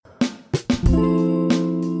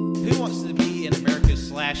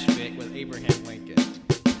Abraham Lincoln.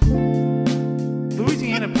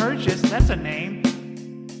 Louisiana Purchase, that's a name.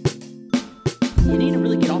 You need to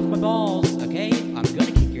really get off my balls, okay? I'm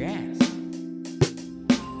gonna kick your ass.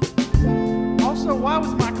 Also, why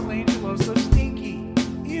was Michelangelo so stinky?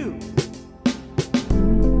 Ew.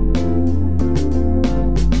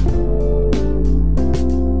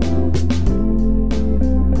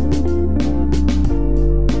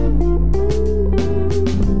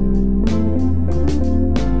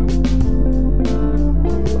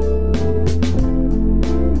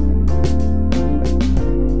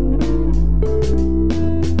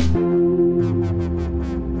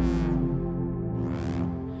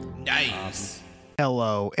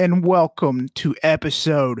 Hello and welcome to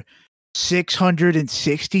episode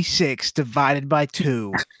 666 divided by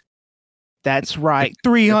 2. That's right,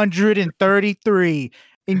 333.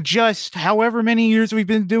 In just however many years we've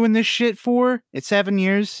been doing this shit for, it's 7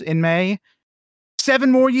 years in May.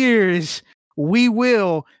 7 more years, we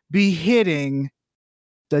will be hitting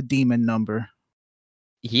the demon number.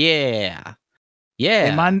 Yeah.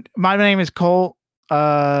 Yeah. And my name is Colt.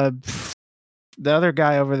 The other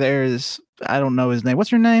guy over there is, I don't know his name.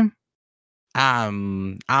 What's your name?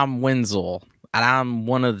 I'm Wenzel, and I'm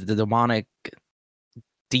one of the demonic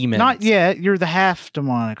demons. Not yet. You're the half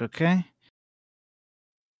demonic, okay?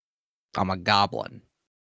 I'm a goblin.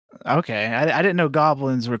 Okay. I didn't know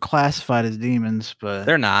goblins were classified as demons, but...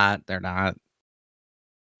 They're not. They're not.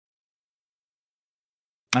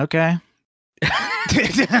 Okay.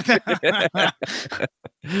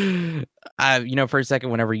 For a second,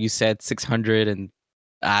 whenever you said 600, and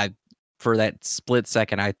for that split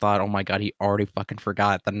second, I thought, oh my god, he already fucking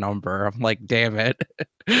forgot the number. I'm like, damn it.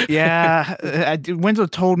 Yeah. Winslow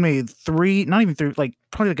told me probably like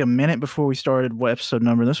a minute before we started what episode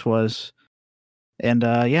number this was. And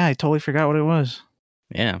yeah, I totally forgot what it was.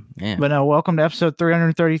 Yeah. But no, welcome to episode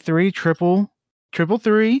 333, triple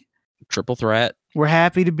three. Triple threat. We're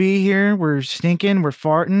happy to be here. We're stinking. We're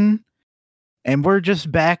farting. And we're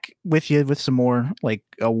just back with you with some more like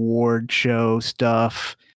award show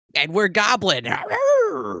stuff. And we're goblin.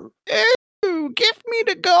 Ew, give me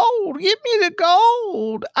the gold. Give me the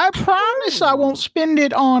gold. I promise I won't spend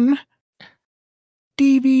it on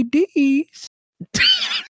DVDs.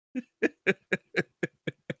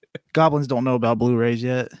 Goblins don't know about Blu-rays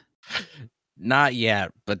yet. Not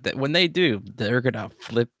yet, but when they do, they're gonna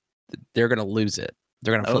flip. They're gonna lose it.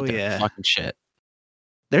 They're gonna flip their fucking shit.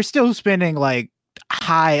 They're still spending like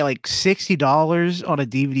 $60 on a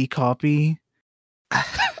DVD copy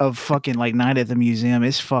of fucking like Night at the Museum.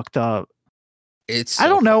 It's fucked up. It's I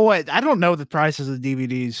don't know the prices of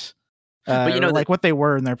DVDs. But like what they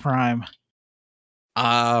were in their prime.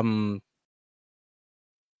 Oh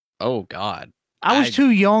god. I was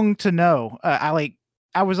too young to know. I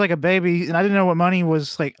was like a baby and I didn't know what money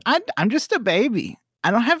was like. I'm just a baby.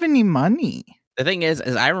 I don't have any money. The thing is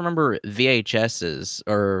I remember VHS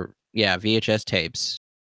tapes.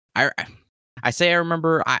 I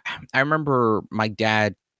remember my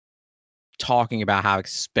dad talking about how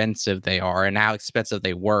expensive they are and how expensive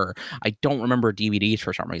they were. I don't remember DVDs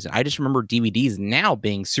for some reason. I just remember DVDs now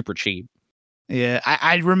being super cheap. Yeah,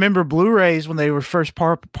 I remember Blu-rays when they were first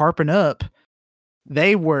parping up.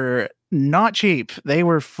 They were not cheap. They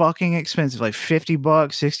were fucking expensive, like $50,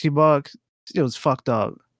 $60. It was fucked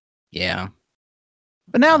up. Yeah.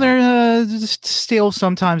 But now they're still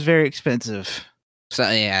sometimes very expensive. So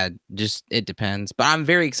yeah, just it depends. But I'm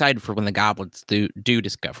very excited for when the goblins do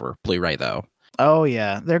discover Blu-ray though. Oh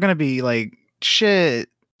yeah, they're gonna be like shit.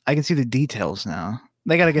 I can see the details now.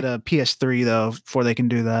 They gotta get a PS3 though before they can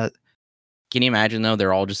do that. Can you imagine though?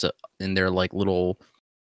 They're all just in their like little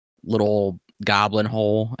goblin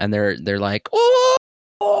hole, and they're like oh,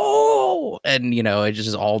 and it's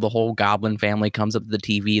just all the whole goblin family comes up to the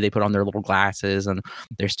TV. They put on their little glasses and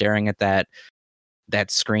they're staring at that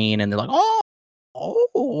screen, and they're like oh.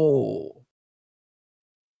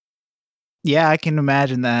 Yeah, I can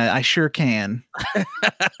imagine that. I sure can.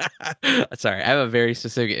 Sorry, I have a very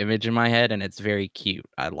specific image in my head, and it's very cute.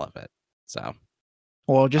 I love it. So,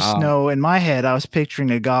 well, just know in my head, I was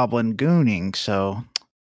picturing a goblin gooning. So,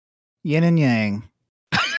 yin and yang.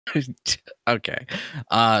 Okay.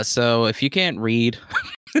 So if you can't read,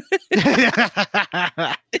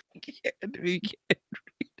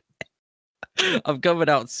 I'm coming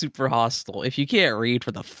out super hostile. If you can't read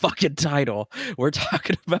for the fucking title, we're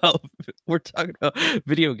talking about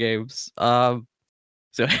video games. So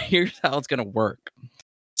here's how it's gonna work.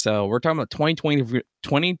 So we're talking about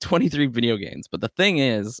 2023 video games. But the thing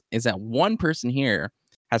is that one person here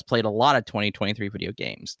has played a lot of 2023 video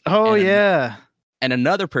games. Oh, yeah. And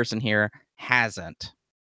another person here hasn't.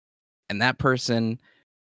 And that person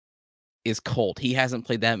is Colt. He hasn't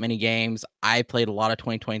played that many games. I played a lot of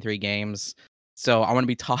 2023 games. So I want to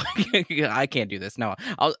be talking. I can't do this. No,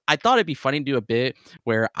 I thought it'd be funny to do a bit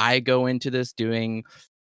where I go into this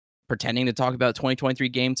pretending to talk about 2023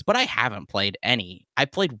 games, but I haven't played any. I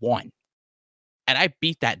played one. And I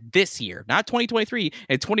beat that this year, not 2023,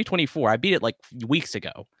 in 2024. I beat it like weeks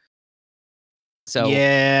ago. So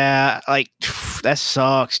yeah, like that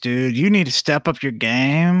sucks, dude. You need to step up your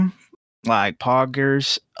game, like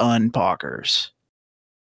poggers, unpoggers.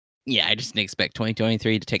 Yeah, I just didn't expect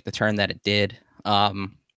 2023 to take the turn that it did.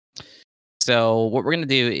 So what we're gonna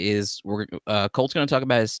do is Colt's gonna talk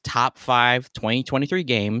about his top 5 2023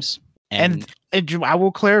 games, and I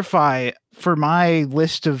will clarify for my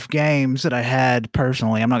list of games that I had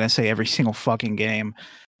personally. I'm not gonna say every single fucking game.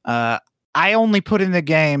 I only put in the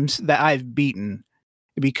games that I've beaten,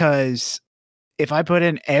 because if I put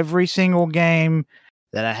in every single game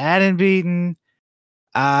that I hadn't beaten,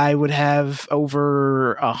 I would have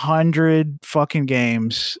over 100 fucking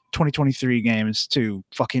games, 2023 games to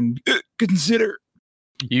fucking consider.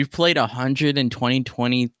 You've played 100 in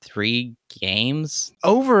 2023 games?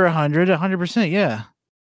 Over 100%, yeah.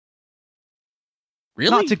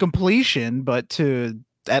 Really? Not to completion, but to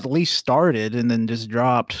at least started and then just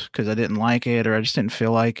dropped because I didn't like it, or I just didn't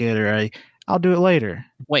feel like it, or I'll do it later.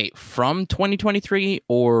 Wait, from 2023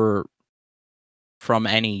 or from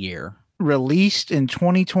any year? Released in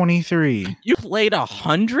 2023. You played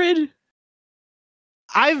 100?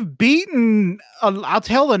 I've beaten, I'll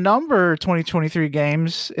tell the number 2023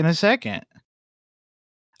 games in a second.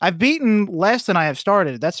 I've beaten less than I have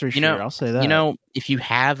started. That's for sure. I'll say that. You know, if you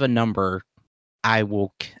have a number, I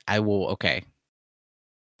will, okay.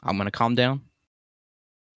 I'm going to calm down.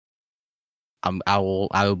 I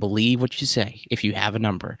will believe what you say if you have a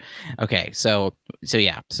number. Okay, so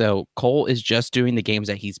yeah. So Cole is just doing the games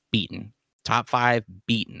that he's beaten. Top 5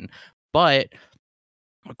 beaten. But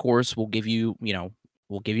of course, we'll give you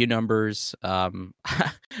numbers. I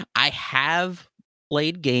have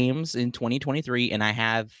played games in 2023 and I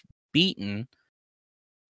have beaten.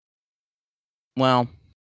 Well,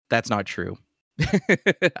 that's not true.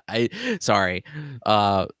 Sorry.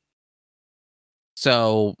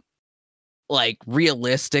 So like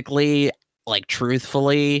realistically, like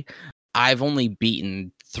truthfully, I've only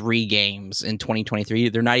beaten 3 games in 2023.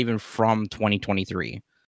 They're not even from 2023.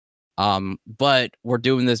 But we're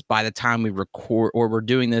doing this by the time we record, or we're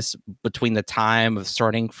doing this between the time of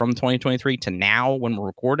starting from 2023 to now when we're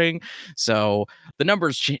recording. So the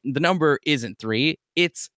number isn't 3,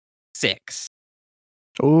 it's 6.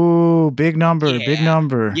 Oh, big number, big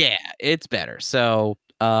number. Yeah, it's better. So,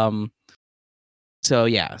 yeah.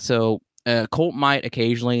 So Colt might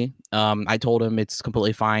occasionally. I told him it's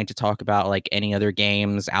completely fine to talk about like any other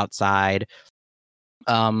games outside.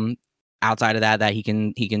 Outside of that he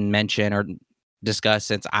can mention or discuss,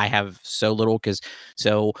 since I have so little.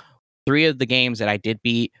 So 3 of the games that I did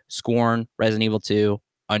beat: Scorn, Resident Evil 2,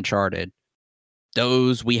 Uncharted.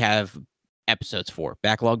 Those we have episodes for,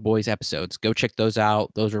 Backlog Boys episodes. Go check those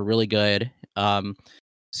out. Those are really good.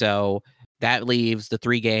 So that leaves the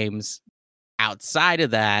 3 games outside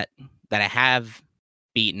of that I have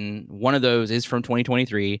beaten. One of those is from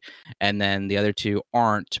 2023, and then the other 2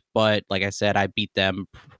 aren't. But like I said, I beat them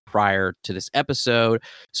prior to this episode,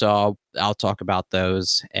 so I'll talk about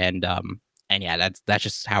those. And yeah, that's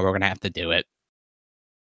just how we're gonna have to do it.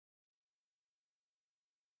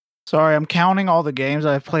 Sorry, I'm counting all the games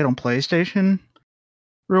I've played on PlayStation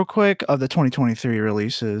real quick of the 2023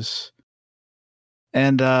 releases.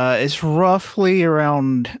 And it's roughly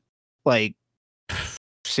around like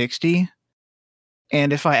 60.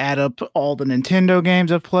 And if I add up all the Nintendo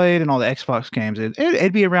games I've played and all the Xbox games,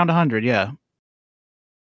 it'd be around 100, yeah.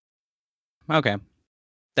 Okay.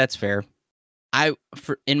 That's fair.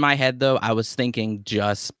 In my head though, I was thinking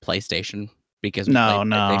just PlayStation, because we played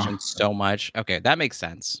PlayStation so much. Okay, that makes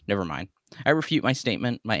sense. Never mind. I refute my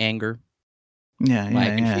statement, my anger.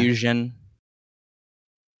 My confusion.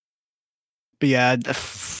 But yeah,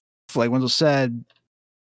 like Wenzel said,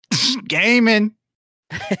 gaming.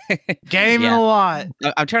 Gaming a lot.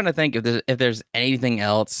 I'm trying to think if there's anything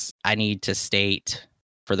else I need to state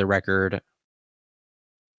for the record.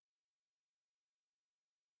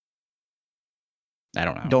 I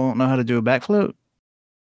don't know. Don't know how to do a backflip?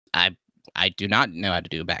 I do not know how to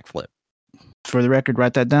do a backflip. For the record,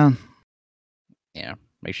 write that down. Yeah,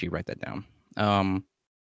 make sure you write that down.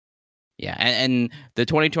 Yeah, and the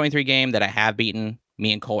 2023 game that I have beaten,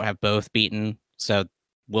 me and Colt have both beaten. So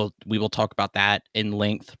we will talk about that in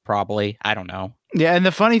length, probably. I don't know. Yeah, and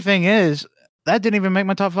the funny thing is, that didn't even make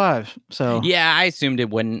my top 5. So yeah, I assumed it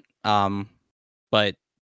wouldn't. But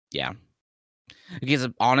yeah. Because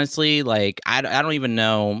honestly, like I don't even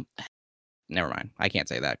know. Never mind. I can't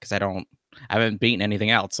say that because I haven't beaten anything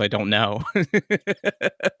else, so I don't know.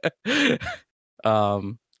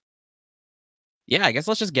 um. Yeah, I guess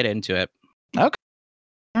let's just get into it. Okay.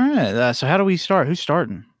 All right. So how do we start? Who's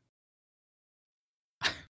starting?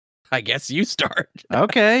 I guess you start.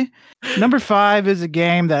 Okay. Number 5 is a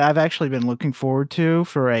game that I've actually been looking forward to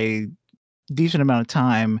for a decent amount of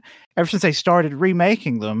time. Ever since they started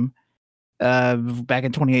remaking them. Back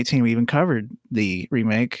in 2018, we even covered the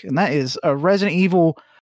remake, and that is a Resident Evil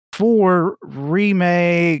 4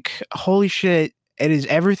 remake. Holy shit. It is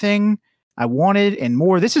everything I wanted and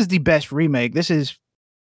more. This is the best remake. This is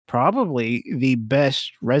probably the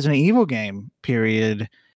best Resident Evil game, period.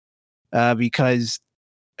 Because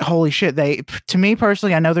holy shit, to me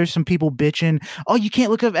personally, I know there's some people bitching, oh, you can't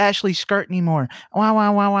look up Ashley's skirt anymore.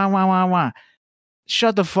 Wah.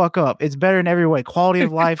 Shut the fuck up. It's better in every way. Quality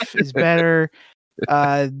of life is better.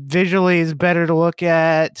 Visually is better to look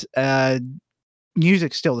at.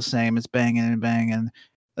 Music's still the same. It's banging and banging.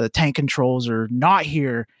 The tank controls are not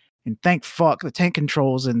here. And thank fuck the tank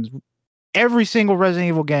controls in every single Resident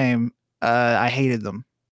Evil game. I hated them.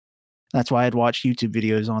 That's why I'd watch YouTube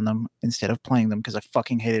videos on them instead of playing them because I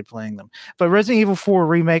fucking hated playing them. But Resident Evil 4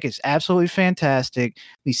 Remake is absolutely fantastic.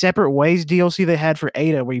 The Separate Ways DLC they had for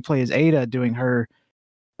Ada, where you play as Ada doing her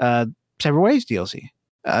Separate Ways DLC,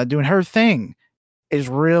 doing her thing, is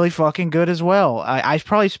really fucking good as well. I've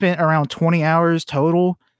probably spent around 20 hours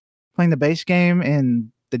total playing the base game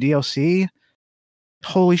and the DLC.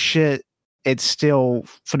 Holy shit, it's still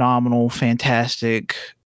phenomenal, fantastic,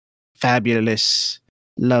 fabulous,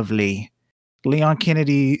 lovely. Leon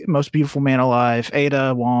Kennedy, most beautiful man alive.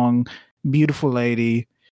 Ada Wong, beautiful lady.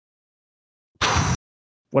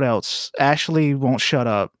 What else? Ashley won't shut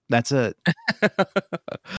up. That's it.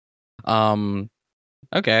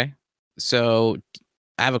 Okay. So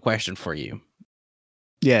I have a question for you.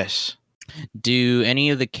 Yes. Do any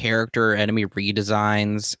of the character enemy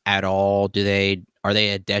redesigns at all, are they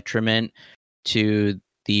a detriment to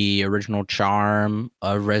the original charm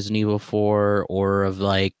of Resident Evil 4 or of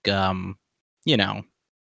like you know?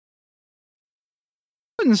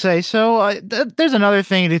 I wouldn't say so. There's another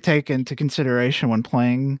thing to take into consideration when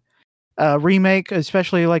playing a remake,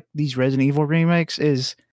 especially like these Resident Evil remakes,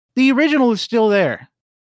 is the original is still there.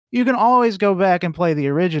 You can always go back and play the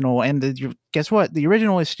original, and guess what? The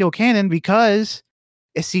original is still canon because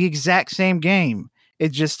it's the exact same game.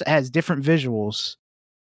 It just has different visuals,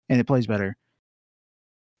 and it plays better.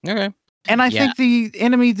 Okay. And I think the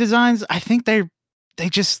enemy designs, I think they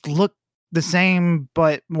just look the same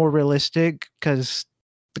but more realistic because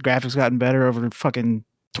the graphics gotten better over fucking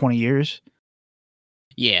 20 years.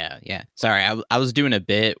 Yeah. Sorry, I was doing a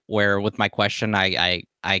bit where with my question, I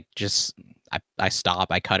stop,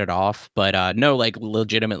 I cut it off. But no, like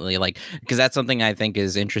legitimately, like because that's something I think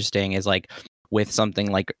is interesting is like with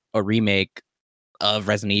something like a remake of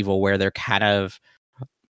Resident Evil where they're kind of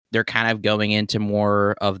going into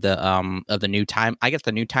more of the new time, I guess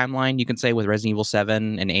the new timeline you can say with Resident Evil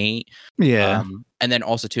 7 and 8. Yeah. And then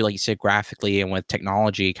also too, like you said, graphically and with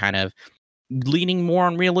technology kind of leaning more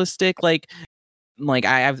on realistic, like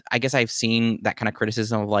I guess I've seen that kind of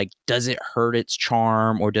criticism of like, does it hurt its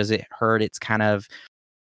charm or does it hurt its kind of,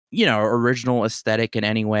 original aesthetic in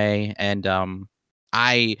any way? And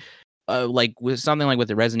I like with something like with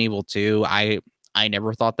the Resident Evil 2, I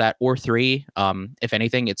never thought that, or 3. If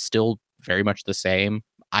anything, it's still very much the same.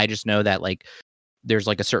 I just know that like there's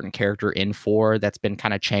like a certain character in 4 that's been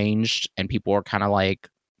kind of changed, and people are kind of like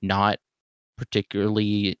not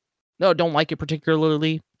particularly, no, don't like it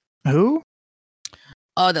particularly. Who?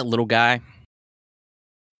 That little guy.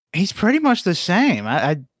 He's pretty much the same.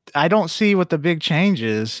 I don't see what the big change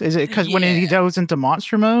is. Is it because when he goes into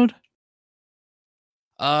monster mode?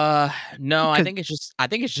 No, I think it's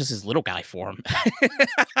just his little guy form.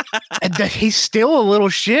 He's still a little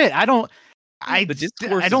shit. I don't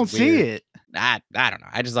see it. I don't know.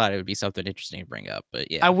 I just thought it would be something interesting to bring up,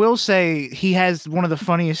 but yeah. I will say he has one of the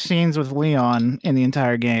funniest scenes with Leon in the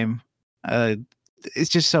entire game. It's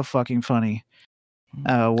just so fucking funny.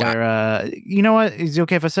 Where you know what? Is it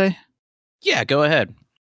okay if I say? Yeah, go ahead.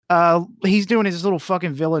 He's doing his little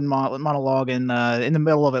fucking villain monologue, and in the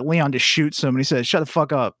middle of it, Leon just shoots him, and he says, "Shut the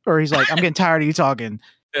fuck up," or he's like, "I'm getting tired of you talking,"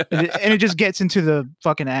 and it just gets into the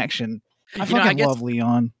fucking action. I love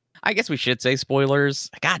Leon. I guess we should say spoilers.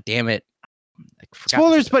 God damn it!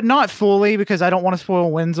 Spoilers, but not fully, because I don't want to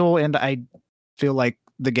spoil Wenzel, and I feel like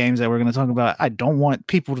the games that we're going to talk about, I don't want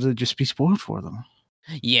people to just be spoiled for them.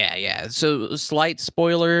 Yeah. So slight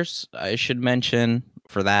spoilers, I should mention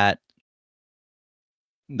for that.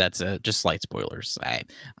 That's just slight spoilers.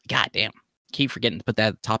 God damn. keep forgetting to put that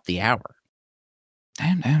at the top of the hour.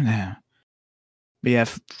 Damn. But yeah,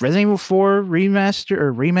 Resident Evil 4 remaster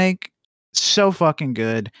or remake, so fucking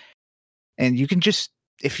good. And you can just,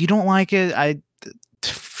 if you don't like it,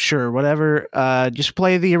 sure, whatever. Just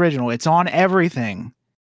play the original. It's on everything.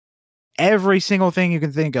 Every single thing you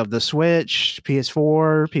can think of. The Switch,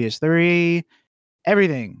 PS4, PS3,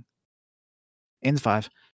 everything. In the 5.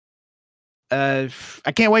 I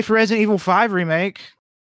can't wait for Resident Evil 5 remake.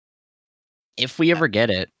 If we ever get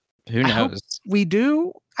it, who knows? We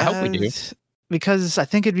do. I hope we do. Because I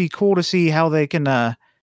think it'd be cool to see how they can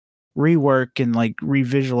rework and like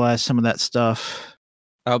revisualize some of that stuff.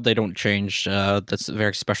 I hope they don't change that's a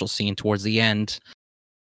very special scene towards the end.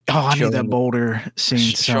 Oh, I need that Boulder scene.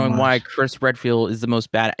 Showing why Chris Redfield is the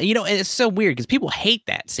most bad. You know, it's so weird because people hate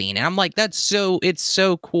that scene. And I'm like, it's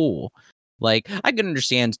so cool. Like, I can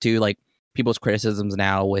understand too, like, people's criticisms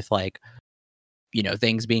now with like, you know,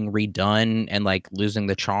 things being redone and like losing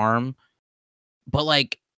the charm. But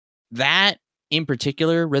like that in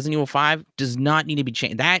particular, Resident Evil 5 does not need to be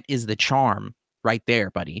changed. That is the charm right there,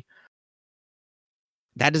 buddy.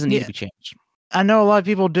 That doesn't need to be changed. I know a lot of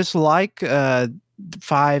people dislike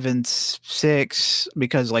 5 and 6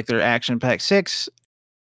 because like they're action packed. 6,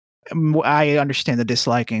 I understand the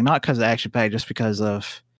disliking, not because of action packed, just because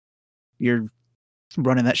of you're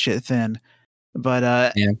running that shit thin.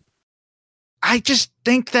 But yeah. I just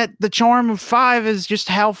think that the charm of 5 is just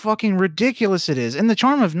how fucking ridiculous it is. And the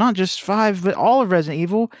charm of not just 5, but all of Resident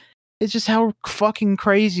Evil is just how fucking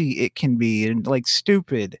crazy it can be and like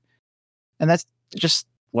stupid. And that's just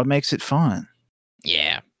what makes it fun.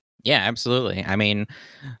 Yeah. Yeah, absolutely. I mean,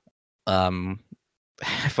 Leon's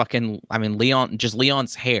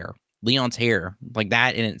hair, like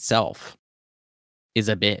that in itself is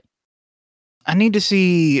a bit. I need to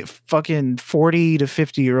see fucking 40 to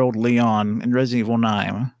 50-year-old Leon in Resident Evil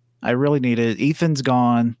 9. I really need it. Ethan's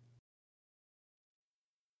gone.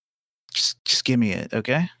 Just give me it,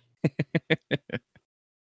 okay?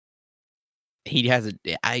 He has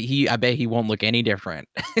I bet he won't look any different.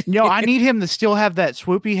 I need him to still have that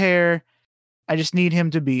swoopy hair. I just need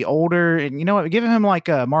him to be older, and you know what? Give him like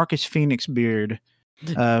a Marcus Phoenix beard.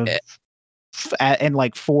 And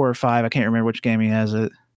like 4 or 5, I can't remember which game he has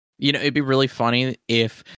it. You know, it'd be really funny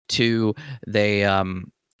if they're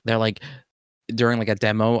like during like a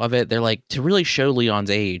demo of it, they're like, to really show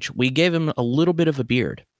Leon's age, we gave him a little bit of a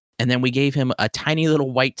beard, and then we gave him a tiny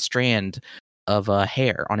little white strand of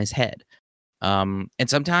hair on his head. And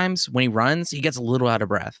sometimes when he runs, he gets a little out of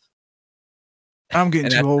breath. I'm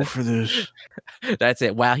getting too old for this. That's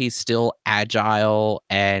it. While he's still agile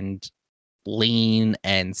and lean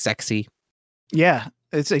and sexy. Yeah,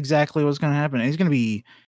 it's exactly what's going to happen. He's going to be,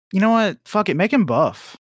 you know what? Fuck it. Make him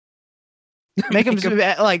buff. Make him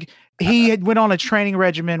like he had went on a training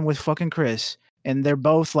regimen with fucking Chris, and they're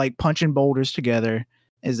both like punching boulders together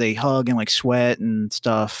as they hug and like sweat and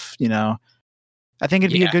stuff. You know, I think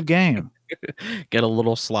it'd be a good game. Get a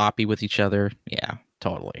little sloppy with each other. Yeah,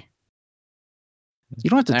 totally. You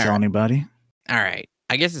don't have to tell anybody. All right.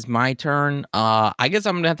 I guess it's my turn. I guess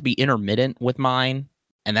I'm gonna have to be intermittent with mine,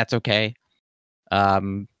 and that's okay.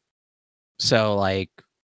 So like,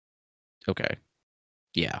 okay.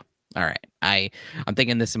 Yeah. All right. I'm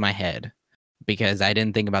thinking this in my head because I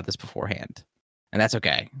didn't think about this beforehand. And that's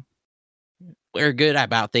okay. We're good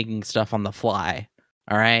about thinking stuff on the fly.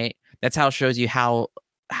 All right. That's how it shows you how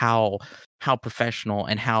professional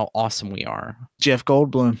and how awesome we are. Jeff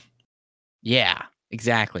Goldblum. Yeah,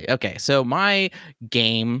 exactly. Okay. So my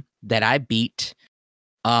game that I beat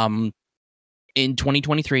in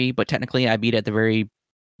 2023, but technically I beat at the very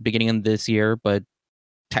beginning of this year, but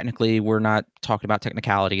technically we're not talking about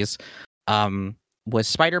technicalities, was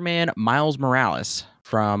Spider-Man Miles Morales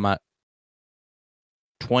from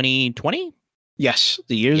 2020. Yes,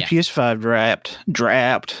 the year the PS5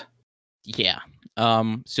 dropped. Yeah.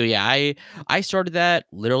 So yeah, I started that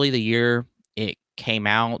literally the year it came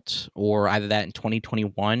out, or either that in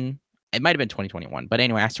 2021. It might have been 2021, but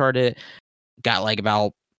anyway, I started, got like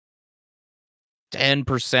about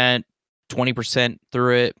 10%, 20%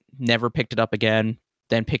 through it, never picked it up again.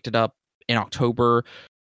 Then picked it up in October,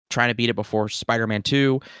 trying to beat it before Spider-Man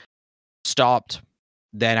 2, stopped.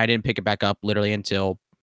 Then I didn't pick it back up literally until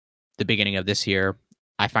the beginning of this year.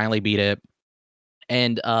 I finally beat it.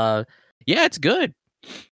 And yeah, it's good.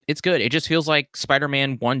 It's good. It just feels like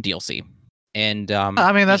Spider-Man 1 DLC. And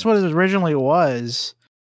I mean, that's what it originally was.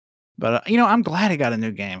 But you know, I'm glad it got a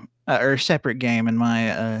new game or a separate game in my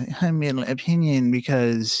opinion,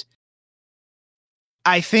 because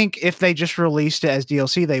I think if they just released it as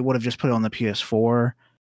DLC, they would have just put it on the PS4,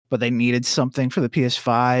 but they needed something for the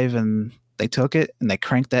PS5, and They took it and they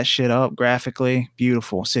cranked that shit up graphically.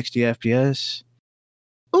 Beautiful. 60 FPS.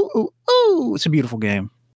 Ooh, ooh, ooh. It's a beautiful game.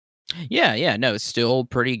 Yeah. No, it's still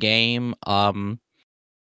pretty game.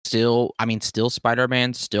 Still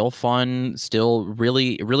Spider-Man, still fun, still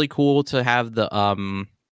really, really cool to have the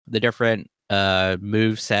different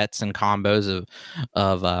move sets and combos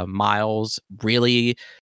of Miles. Really,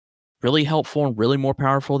 really helpful and really more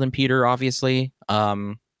powerful than Peter, obviously.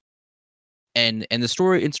 And the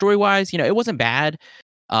story wise, it wasn't bad.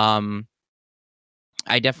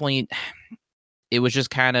 I definitely, it was just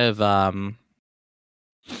kind of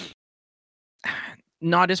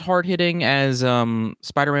not as hard hitting as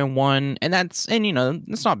Spider-Man 1, and that's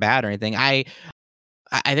not bad or anything. I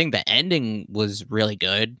think the ending was really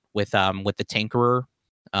good with the Tinkerer.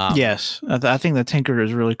 Yes, I think the Tinkerer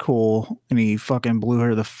is really cool, and he fucking blew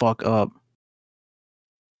her the fuck up.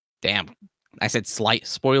 Damn, I said slight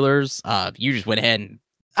spoilers. You just went ahead and.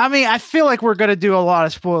 I mean, I feel like we're gonna do a lot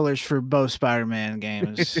of spoilers for both Spider-Man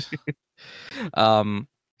games.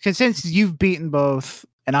 Since you've beaten both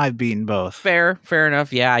and I've beaten both. Fair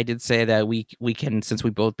enough. Yeah, I did say that we can, since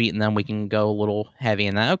we both beaten them, we can go a little heavy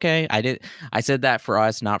in that. Okay, I said that for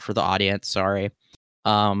us, not for the audience. Sorry.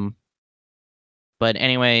 But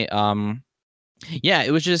anyway, yeah,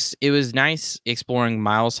 it was nice exploring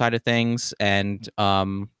Miles' side of things, and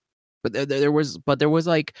but there was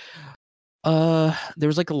like a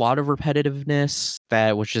lot of repetitiveness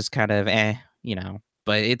that was just kind of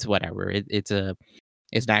but it's whatever. It's an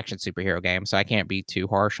action superhero game, so I can't be too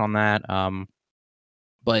harsh on that.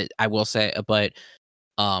 But I will say,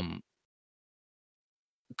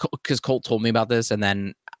 because Colt told me about this, and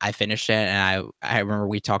then I finished it, and I remember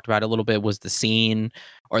we talked about it a little bit. Was the scene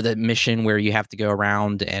or the mission where you have to go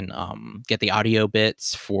around and get the audio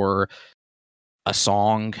bits for a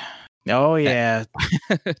song? Oh yeah,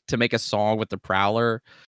 to make a song with the Prowler.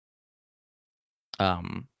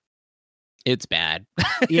 It's bad.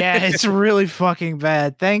 Yeah, it's really fucking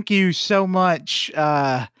bad. Thank you so much,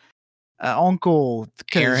 Uncle.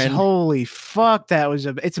 Aaron. Holy fuck,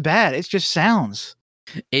 it's bad. It's just sounds.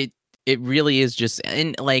 It really is just,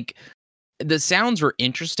 and like the sounds were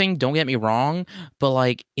interesting, don't get me wrong, but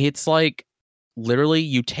like it's like literally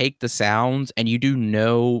you take the sounds and you do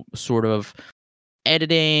no sort of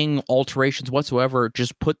editing, alterations whatsoever,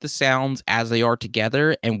 just put the sounds as they are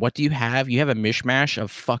together, and what do you have? You have a mishmash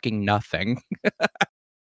of fucking nothing.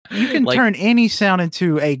 You can turn any sound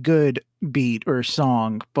into a good beat or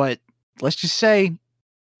song, but let's just say,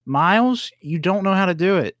 Miles, you don't know how to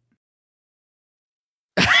do it.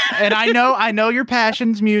 And I know your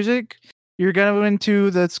passion's music. You're going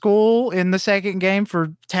to the school in the second game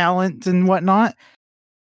for talent and whatnot.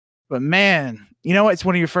 But man, you know what? It's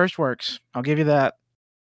one of your first works. I'll give you that.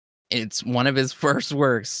 It's one of his first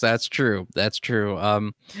works. That's true.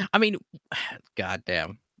 I mean,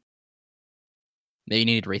 goddamn. You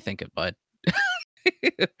need to rethink it, bud.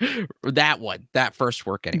 that first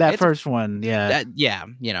work anyway. First one, yeah. Yeah.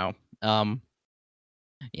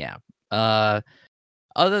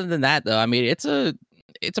 Other than that, though, I mean, it's a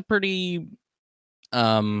pretty,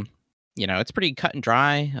 it's pretty cut and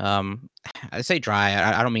dry. I say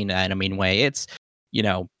dry. I don't mean that in a mean way. It's,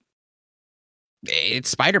 it's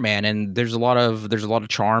Spider-Man, and there's a lot of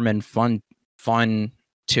charm and fun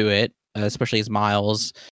to it, especially as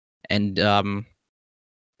Miles, and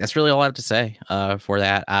that's really all I have to say for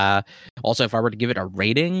that. Also, if I were to give it a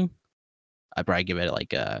rating, I'd probably give it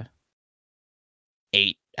like a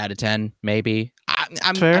 8 out of 10, maybe.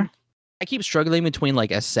 I'm fair. I keep struggling between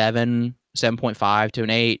like a 7.5 to an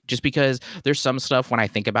 8, just because there's some stuff when I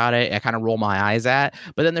think about it, I kind of roll my eyes at,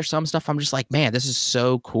 but then there's some stuff I'm just like, man, this is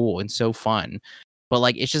so cool and so fun. But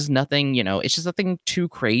like, it's just nothing, it's just nothing too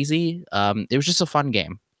crazy. It was just a fun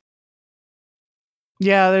game.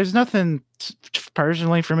 Yeah, there's nothing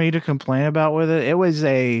personally for me to complain about with it. It was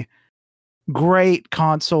a great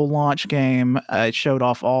console launch game. It showed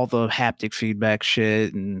off all the haptic feedback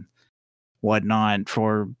shit and whatnot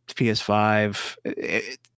for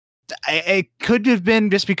PS5. It could have been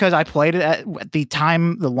just because I played it at the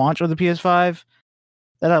time, the launch of the PS5,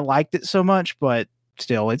 that I liked it so much, but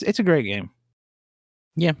still, it's a great game.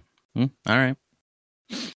 Yeah. All right.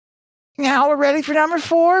 Now we're ready for number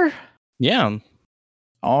 4? Yeah.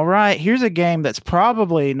 All right. Here's a game that's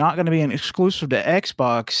probably not going to be an exclusive to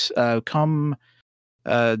Xbox come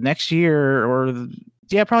next year, or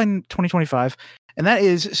probably 2025. And that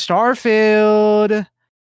is Starfield.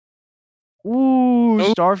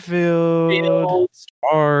 Ooh, Starfield.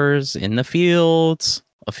 Stars in the fields.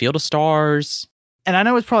 A field of stars. And I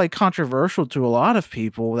know it's probably controversial to a lot of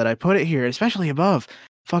people that I put it here, especially above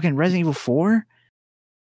fucking Resident Evil 4.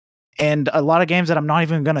 and a lot of games that I'm not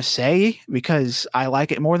even gonna say because I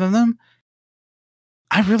like it more than them.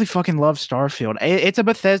 I really fucking love Starfield. It's a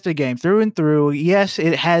Bethesda game through and through. Yes,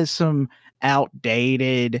 it has some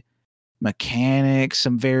outdated mechanics,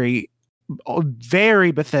 some very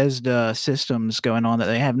Bethesda systems going on that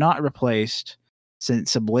they have not replaced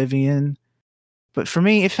since Oblivion. But for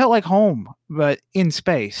me, it felt like home, but in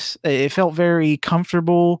space. It felt very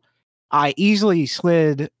comfortable. I easily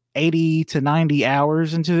slid 80 to 90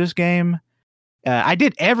 hours into this game. I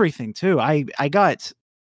did everything too. I got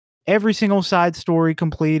every single side story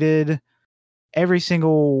completed, every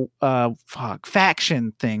single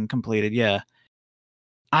faction thing completed. Yeah.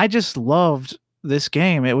 I just loved this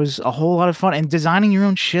game. It was a whole lot of fun, and designing your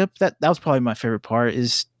own ship, that was probably my favorite part,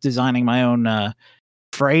 is designing my own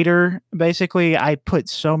freighter. Basically, I put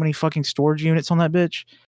so many fucking storage units on that bitch.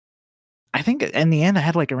 I think in the end I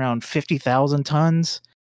had like around 50,000 tons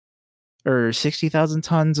or 60,000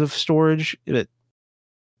 tons of storage, but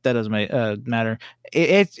that doesn't matter.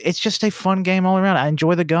 It's just a fun game all around. I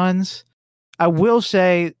enjoy the guns. I will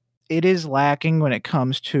say it is lacking when it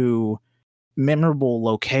comes to memorable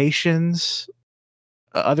locations,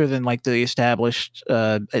 other than like the established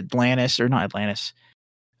Atlantis, or not Atlantis,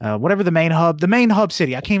 whatever the main hub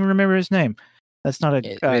city. I can't even remember his name. That's not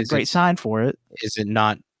a great sign for it. Is it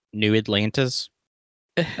not New Atlantis?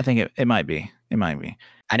 I think it might be. It might be.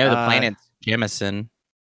 I know the planet's Jemison.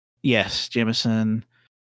 Yes, Jemison.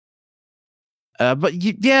 But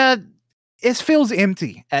yeah, it feels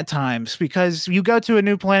empty at times because you go to a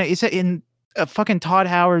new planet. It's in a fucking Todd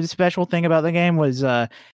Howard special thing about the game was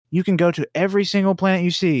you can go to every single planet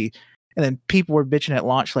you see. And then people were bitching at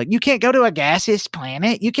launch like, you can't go to a gaseous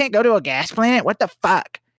planet? You can't go to a gas planet? What the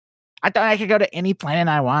fuck? I thought I could go to any planet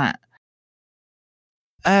I want.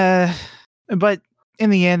 But in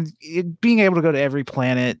the end, being able to go to every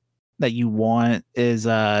planet that you want is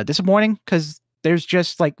disappointing because there's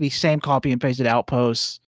just like the same copy and pasted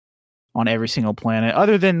outposts on every single planet,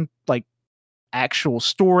 other than like actual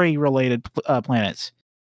story related planets.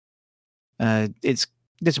 It's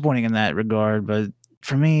disappointing in that regard, but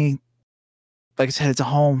for me, like I said, it's a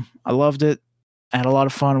home. I loved it. I had a lot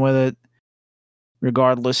of fun with it,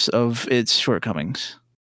 regardless of its shortcomings.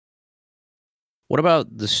 What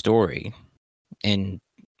about the story? And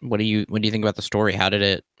what do you think about the story? How did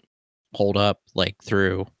it hold up like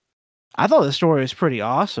through? I thought the story was pretty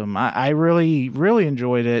awesome. I really, really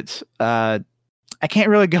enjoyed it. I can't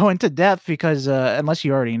really go into depth because unless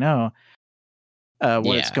you already know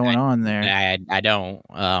what's going on there. I don't.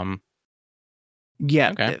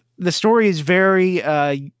 Yeah, okay. The story is very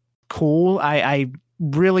cool. I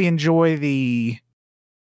really enjoy the.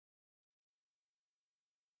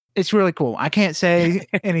 It's really cool. I can't say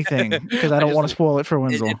anything because I don't want to spoil it for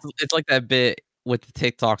Wenzel. It's like that bit with the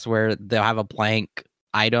TikToks where they'll have a blank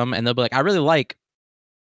item and they'll be like, I really like.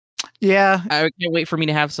 Yeah. I can't wait for me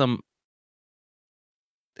to have some.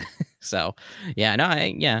 So, yeah, no,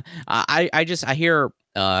 I hear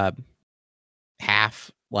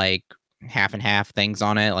half and half things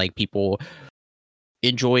on it. Like people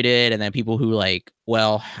enjoyed it, and then people who like,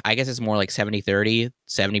 well, I guess it's more like 70-30.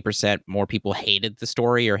 70% more people hated the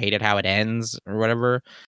story or hated how it ends or whatever,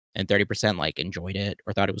 and 30% like enjoyed it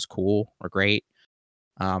or thought it was cool or great.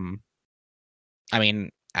 I mean,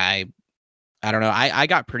 I don't know. I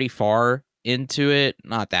got pretty far into it,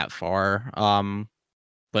 not that far.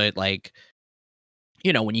 But like,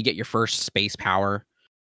 you know, when you get your first space power,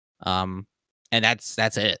 and that's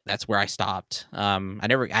it. That's where I stopped. I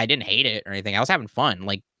didn't hate it or anything. I was having fun,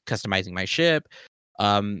 like customizing my ship,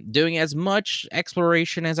 doing as much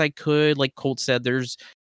exploration as I could. Like Colt said,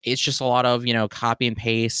 it's just a lot of, you know, copy and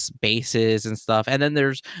paste bases and stuff. And then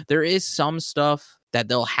there is some stuff that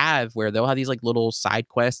they'll have where they'll have these like little side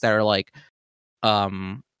quests that are like,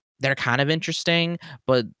 they're kind of interesting,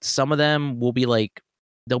 but some of them will be like,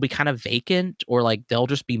 they'll be kind of vacant, or like they'll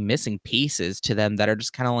just be missing pieces to them that are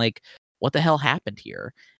just kind of like, what the hell happened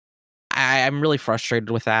here? I'm really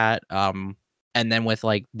frustrated with that. And then with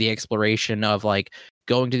like the exploration of like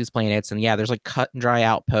going to these planets, and yeah, there's like cut and dry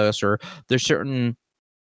outposts, or there's certain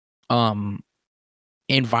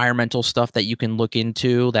environmental stuff that you can look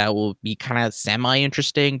into that will be kind of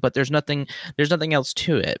semi-interesting, but there's nothing else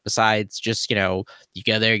to it besides just, you know, you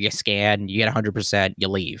go there, you scan, you get 100%, you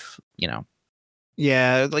leave, you know.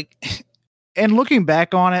 Yeah, like, and looking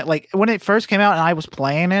back on it, like when it first came out and I was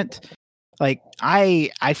playing it, like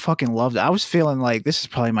I fucking loved it. I was feeling like this is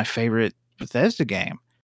probably my favorite Bethesda game,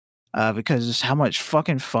 because just how much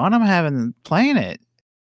fucking fun I'm having playing it.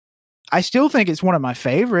 I still think it's one of my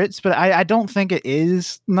favorites, but I don't think it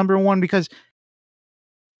is number one because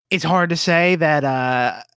it's hard to say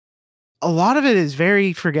that a lot of it is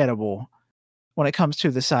very forgettable when it comes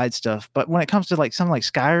to the side stuff. But when it comes to like something like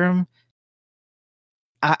Skyrim,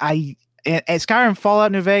 and Skyrim,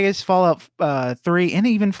 Fallout New Vegas, Fallout 3, and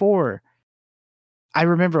even 4, I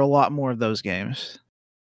remember a lot more of those games.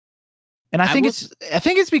 And I think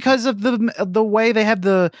it's because of the way they have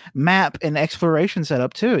the map and exploration set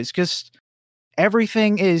up too. It's just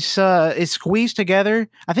everything is squeezed together.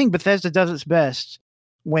 I think Bethesda does its best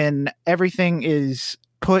when everything is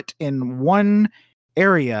put in one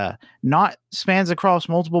area, not spans across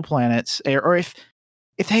multiple planets. Or if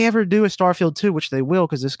they ever do a Starfield 2, which they will,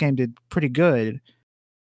 because this game did pretty good,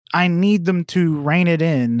 I need them to rein it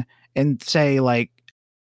in and say, like,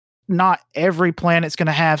 not every planet's going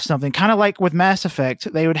to have something. Kind of like with Mass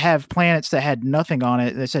Effect, they would have planets that had nothing on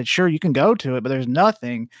it. They said, sure, you can go to it, but there's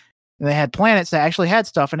nothing. And they had planets that actually had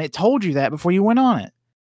stuff, and it told you that before you went on it.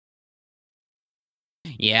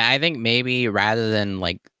 Yeah, I think maybe rather than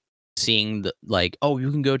like seeing the like, oh, you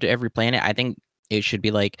can go to every planet, I think it should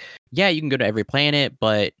be like, yeah, you can go to every planet,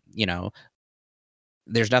 but you know,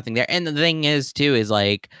 there's nothing there. And the thing is too is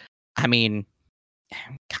like, I mean,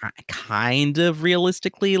 kind of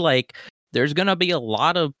realistically, like there's gonna be a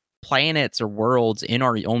lot of planets or worlds in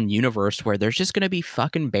our own universe where there's just gonna be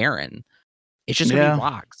fucking barren. It's just gonna be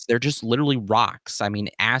rocks. They're just literally rocks. I mean,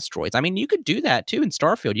 asteroids. I mean, you could do that too in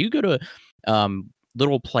Starfield. You go to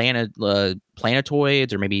little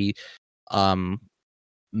planetoids or maybe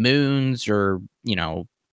moons or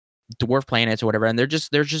dwarf planets or whatever, and there's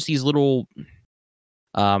just these little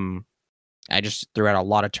I just threw out a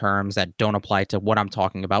lot of terms that don't apply to what I'm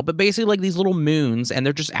talking about, but basically like these little moons, and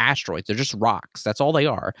they're just asteroids. They're just rocks. That's all they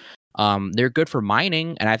are. They're good for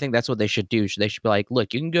mining, and I think that's what they should do. They should be like,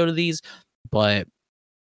 look, you can go to these, but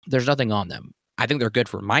there's nothing on them. I think they're good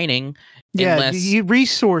for mining. Yeah, you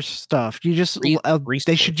resource stuff. You just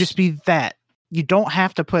they should just be that. You don't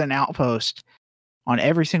have to put an outpost on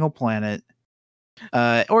every single planet,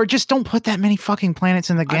 or just don't put that many fucking planets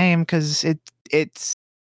in the game because it's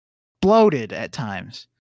bloated at times.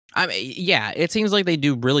 I mean, yeah, it seems like they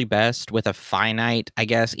do really best with a finite, I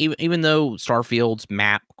guess. Even though Starfield's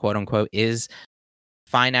map, quote unquote, is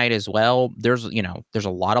finite as well. There's a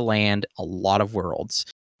lot of land, a lot of worlds.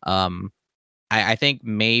 I think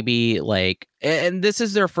maybe like, and this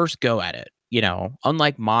is their first go at it.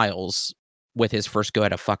 Unlike Miles with his first go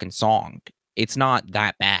at a fucking song, it's not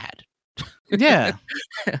that bad. Yeah.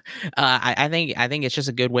 I think it's just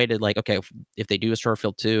a good way to like, okay, if they do a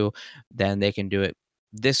Starfield 2, then they can do it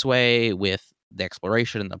this way with the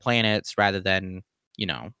exploration and the planets rather than,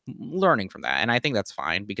 learning from that. And I think that's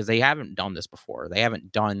fine because they haven't done this before. They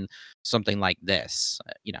haven't done something like this,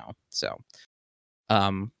 so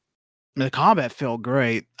the combat felt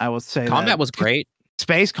great. I would say combat was great.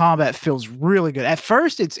 Space combat feels really good. At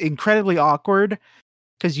first, it's incredibly awkward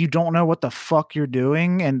because you don't know what the fuck you're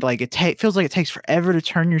doing, and like it feels like it takes forever to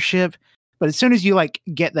turn your ship. But as soon as you like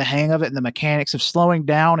get the hang of it and the mechanics of slowing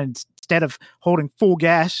down instead of holding full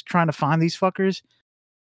gas trying to find these fuckers,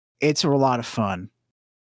 it's a lot of fun.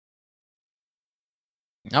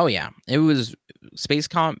 Oh yeah, it was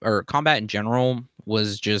combat in general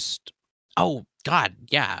was just, oh god,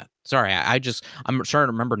 yeah. Sorry, I'm starting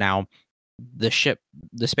to remember now the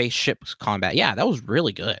spaceship's combat. Yeah, that was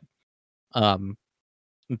really good.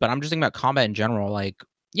 But I'm just thinking about combat in general, like,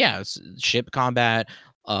 yeah, ship combat,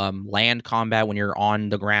 land combat when you're on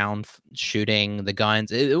the ground shooting the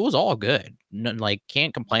guns. It was all good. Like,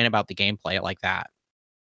 can't complain about the gameplay like that.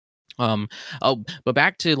 But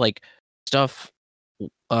back to like stuff.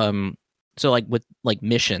 So like with like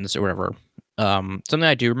missions or whatever. Something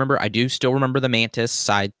I do still remember the Mantis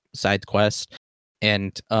side quest,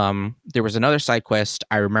 and there was another side quest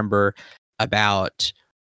I remember about.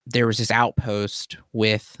 There was this outpost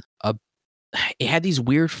with it had these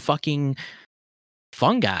weird fucking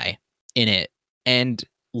fungi in it, and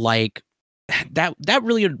like that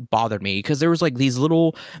really bothered me because there was these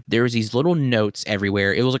little notes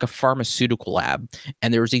everywhere. It was like a pharmaceutical lab,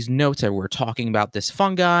 and there was these notes that were talking about this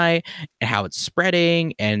fungi and how it's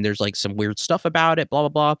spreading, and there's like some weird stuff about it, blah blah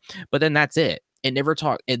blah. But then that's it. It never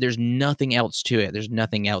talked. There's nothing else to it. There's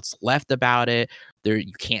nothing else left about it.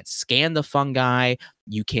 You can't scan the fungi.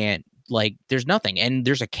 You can't there's nothing. And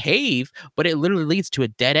there's a cave, but it literally leads to a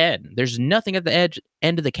dead end. There's nothing at the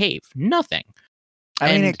end of the cave. Nothing.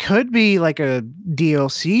 I mean, it could be like a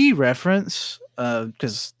DLC reference,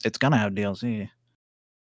 because it's gonna have DLC.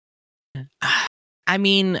 I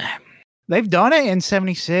mean, they've done it in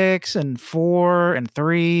 76 and 4 and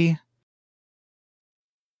 3.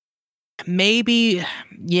 Maybe,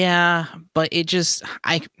 yeah, but it just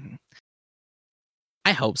I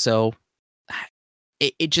hope so.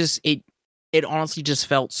 It it honestly just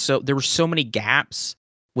felt so. There were so many gaps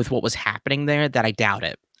with what was happening there that I doubt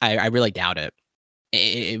it. I really doubt it.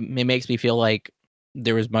 It makes me feel like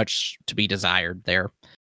there was much to be desired there,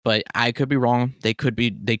 but I could be wrong. They could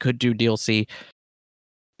do DLC,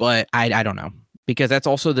 but I don't know, because that's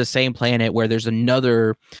also the same planet where there's like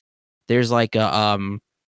another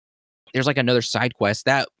side quest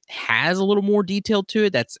that has a little more detail to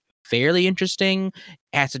it. That's fairly interesting.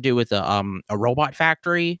 It has to do with a robot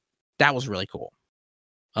factory. That was really cool.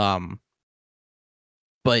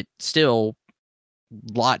 But still,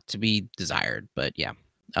 lot to be desired. But yeah,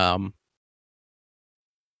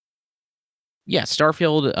 yeah,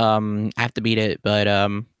 Starfield. I have to beat it, but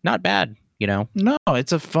not bad. You know. No,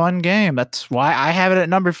 it's a fun game. That's why I have it at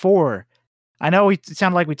number 4. I know it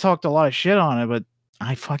sounded like we talked a lot of shit on it, but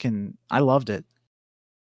I loved it.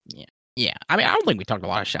 Yeah. I mean, I don't think we talked a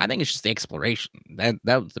lot of shit. I think it's just the exploration.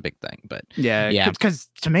 That was the big thing. But yeah, because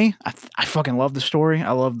to me, I fucking love the story.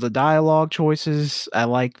 I love the dialogue choices. I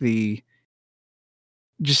like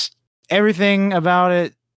just everything about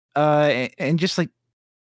it. And just like,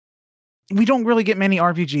 we don't really get many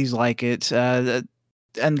RPGs like it.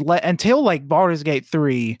 Until like Baldur's Gate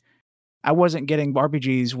 3, I wasn't getting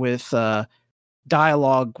RPGs with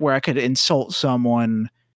dialogue where I could insult someone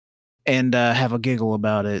and have a giggle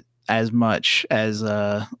about it as much as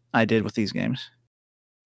I did with these games.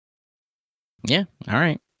 Yeah, all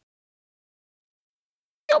right.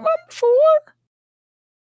 Number 4.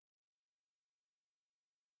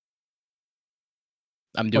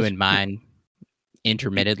 I'm doing mine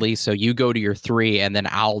intermittently, so you go to your 3, and then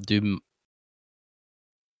I'll do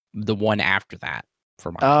the one after that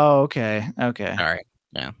for mine. Oh, okay. All right.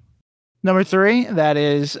 Yeah. Number 3, that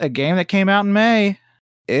is a game that came out in May.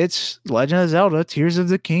 It's Legend of Zelda: Tears of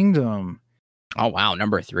the Kingdom. Oh wow,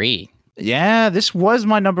 number 3. Yeah, this was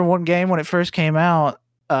my number 1 game when it first came out.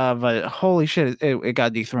 But holy shit, it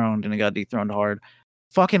got dethroned, and it got dethroned hard.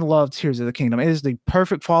 Fucking love Tears of the Kingdom. It is the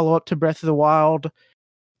perfect follow-up to Breath of the Wild.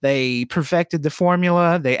 They perfected the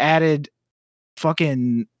formula. They added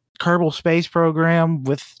fucking Kerbal Space Program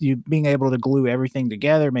with you being able to glue everything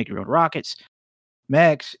together, make your own rockets,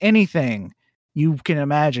 mechs, anything you can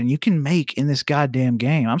imagine, you can make in this goddamn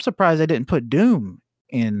game. I'm surprised they didn't put Doom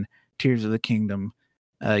in Tears of the Kingdom.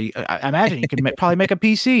 I imagine you could probably make a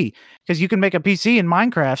PC, because you can make a PC in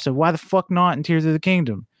Minecraft, so why the fuck not in Tears of the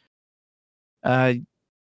Kingdom?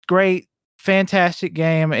 Great, fantastic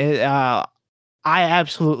game. I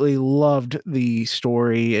absolutely loved the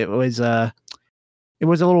story. It was a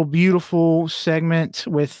little beautiful segment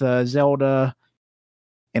with Zelda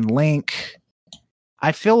and Link.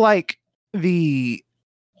 I feel like the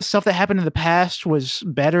stuff that happened in the past was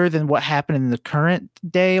better than what happened in the current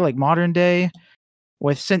day, like modern day.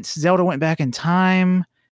 Since Zelda went back in time,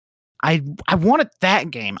 I wanted that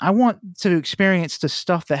game. I want to experience the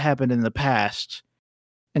stuff that happened in the past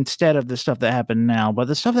instead of the stuff that happened now. But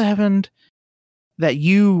the stuff that happened that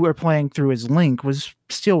you were playing through as Link was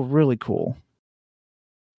still really cool.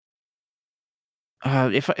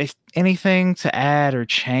 If anything to add or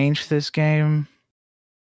change this game,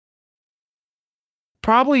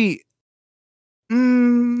 probably.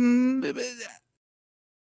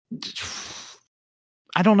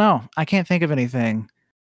 I don't know. I can't think of anything.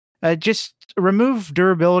 Just remove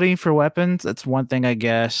durability for weapons. That's one thing, I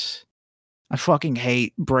guess. I fucking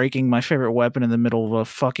hate breaking my favorite weapon in the middle of a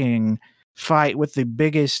fucking fight with the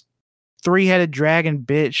biggest 3-headed dragon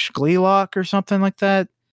bitch, Gleelock or something like that.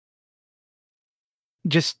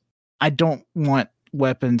 Just, I don't want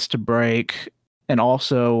weapons to break. And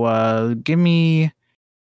also, give me...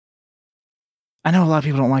 I know a lot of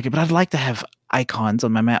people don't like it, but I'd like to have icons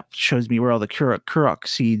on my map that shows me where all the Kurok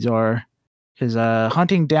seeds are. Because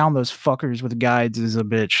hunting down those fuckers with guides is a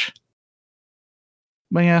bitch.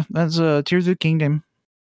 But yeah, that's Tears of the Kingdom.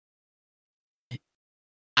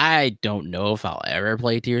 I don't know if I'll ever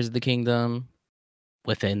play Tears of the Kingdom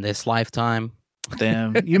within this lifetime.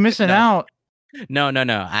 Damn, you missing out. No.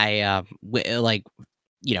 I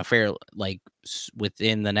fair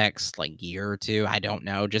within the next like year or two. I don't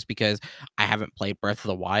know, just because I haven't played Breath of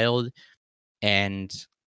the Wild, and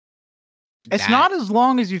it's not as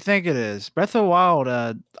long as you think it is. Breath of the Wild,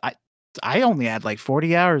 I only had like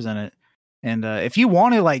 40 hours in it, and if you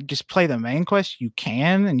want to like just play the main quest, you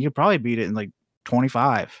can, and you'll probably beat it in like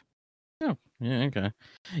 25. Oh, yeah, okay.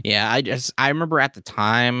 Yeah, I remember at the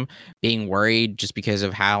time being worried just because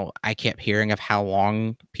of how I kept hearing of how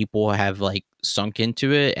long people have like sunk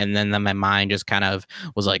into it, and then my mind just kind of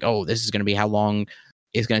was like, oh, this is going to be how long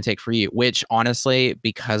is going to take for you, which honestly,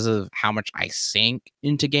 because of how much I sink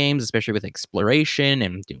into games, especially with exploration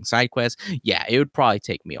and doing side quests, yeah, it would probably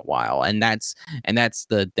take me a while. And that's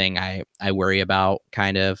the thing I worry about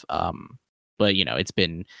kind of. But it's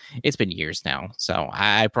been years now, so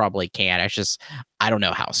I probably can. I don't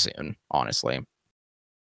know how soon, honestly.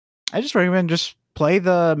 I just recommend just play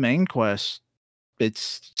the main quest.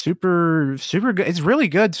 It's super good. It's really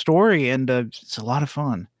good story, and it's a lot of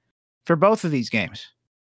fun for both of these games.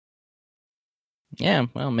 Yeah,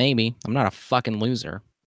 well, maybe. I'm not a fucking loser.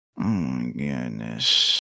 Oh my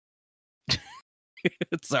goodness.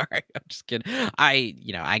 Sorry, I'm just kidding. I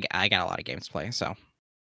got a lot of games to play, so.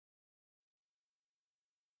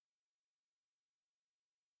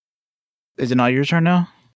 Is it not your turn now?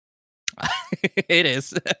 It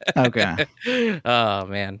is. Okay. Oh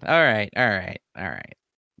man. All right.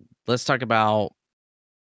 Let's talk about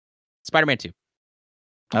Spider-Man 2.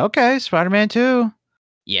 Okay, Spider-Man 2.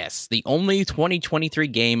 Yes, the only 2023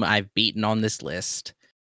 game I've beaten on this list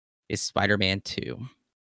is Spider-Man 2.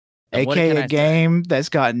 And what can AKA I a game that's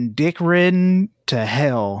gotten dick ridden to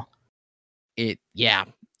hell. Yeah.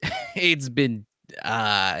 It's been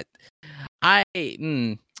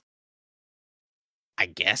I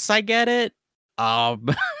guess I get it.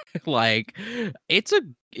 Like it's a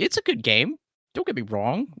good game. Don't get me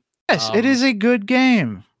wrong. Yes, it is a good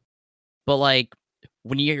game. But like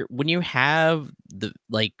when you have the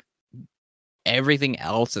like everything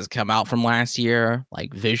else has come out from last year,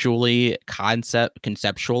 like visually,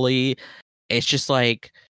 conceptually, it's just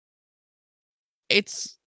like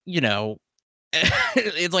it's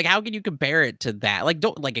it's like how can you compare it to that? Like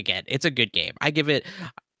don't like again, it's a good game. I give it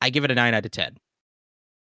a 9 out of 10.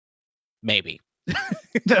 Maybe.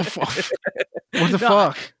 What the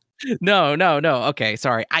fuck? No. Okay,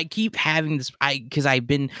 sorry. I keep having this because I've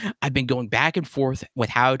been going back and forth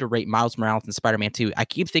with how to rate Miles Morales and Spider-Man 2. I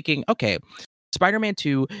keep thinking, okay, Spider-Man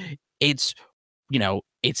 2, it's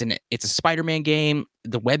it's a Spider-Man game.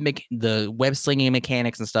 The web slinging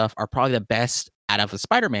mechanics and stuff are probably the best out of a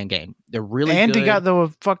Spider-Man game. They're really and good. he got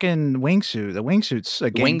the fucking wingsuit. The wingsuit's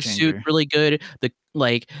a game changer. Wingsuit really good. The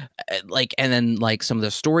and then like some of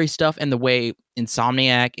the story stuff and the way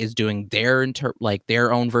Insomniac is doing their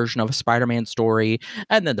their own version of a Spider-Man story,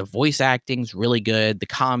 and then the voice acting's really good. The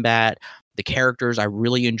combat, the characters, I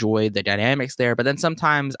really enjoy the dynamics there. But then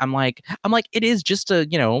sometimes I'm like, it is just a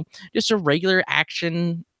just a regular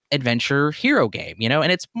action adventure hero game, and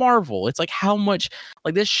it's Marvel. It's like how much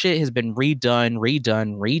like this shit has been redone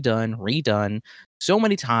so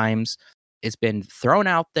many times. It's been thrown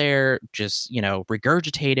out there, just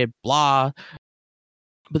regurgitated, blah.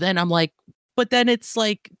 But then I'm like, it's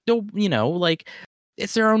like, like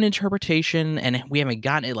it's their own interpretation, and we haven't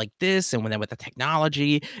gotten it like this. And then with the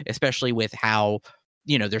technology, especially with how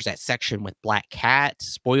there's that section with Black Cat.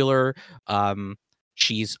 Spoiler,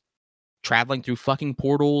 she's traveling through fucking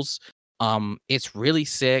portals. It's really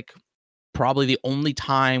sick. Probably the only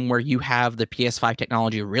time where you have the PS5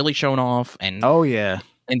 technology really shown off, and oh yeah,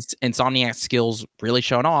 and Insomniac skills really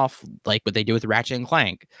shown off, like what they do with Ratchet and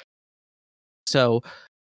Clank. So,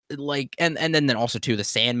 like, and then also too the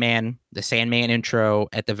Sandman intro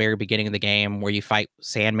at the very beginning of the game where you fight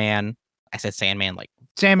Sandman. I said Sandman like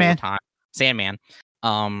Sandman. 4 times. Sandman.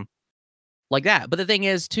 Like that. But the thing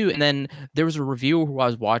is too, and then there was a reviewer who I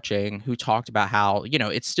was watching who talked about how,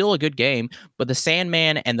 it's still a good game, but the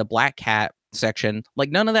Sandman and the Black Cat section, like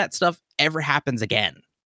none of that stuff ever happens again.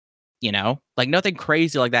 Like nothing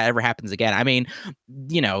crazy like that ever happens again. I mean,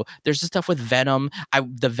 there's the stuff with Venom.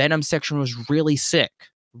 The Venom section was really sick.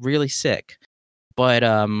 But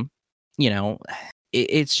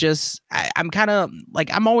it's just I'm kind of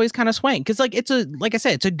like I'm always kind of swaying because like like I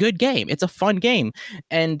said, it's a good game. It's a fun game,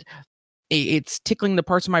 and it's tickling the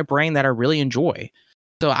parts of my brain that I really enjoy.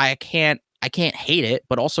 So I can't hate it,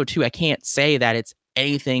 but also too I can't say that it's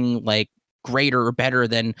anything like greater or better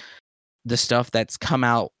than the stuff that's come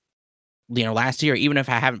out last year. Even if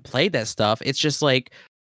I haven't played that stuff, it's just like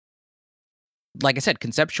I said,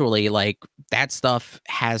 conceptually, like that stuff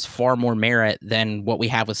has far more merit than what we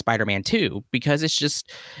have with Spider-Man 2 because it's just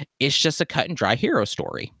a cut and dry hero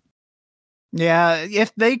story. Yeah,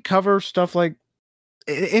 if they cover stuff like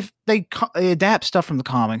if they adapt stuff from the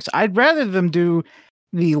comics, I'd rather them do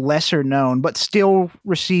the lesser known but still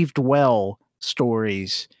received well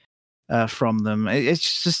stories from them.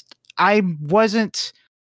 It's just I wasn't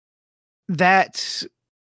that.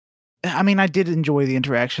 I mean, I did enjoy the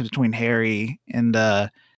interaction between Harry and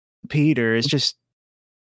Peter. It's just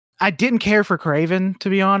I didn't care for Craven, to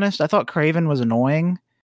be honest. I thought Craven was annoying,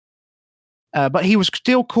 but he was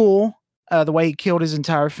still cool. The way he killed his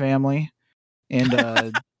entire family,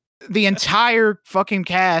 and the entire fucking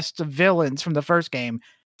cast of villains from the first game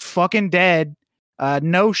fucking dead.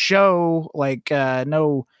 No show, like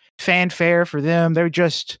no fanfare for them. They're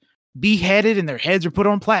just beheaded and their heads are put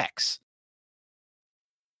on plaques.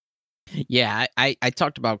 Yeah, I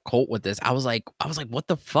talked about Colt with this. I was like, what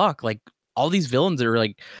the fuck? Like all these villains are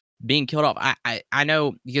like being killed off. I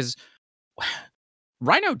know because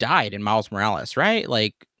Rhino died in Miles Morales, right?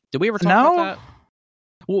 Like, did we ever talk about that?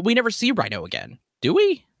 Well, we never see Rhino again, do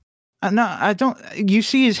we? No, I don't. You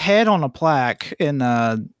see his head on a plaque in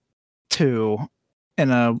 2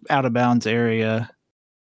 in a out of bounds area.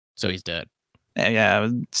 So he's dead. Yeah,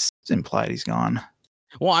 it's implied he's gone.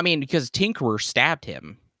 Well, I mean, because Tinkerer stabbed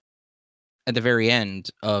him at the very end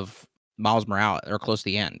of Miles Morales, or close to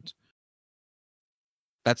the end.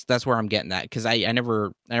 That's where I'm getting that, because I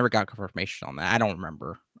never got confirmation on that. I don't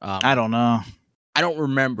remember. I don't know. I don't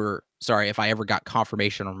remember. Sorry, if I ever got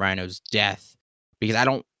confirmation on Rhino's death, because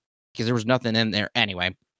there was nothing in there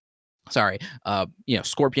anyway. Sorry.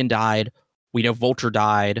 Scorpion died. We know Vulture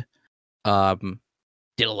died. Did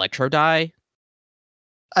Electro die?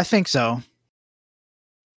 I think so.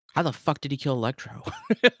 How the fuck did he kill Electro?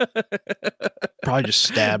 Probably just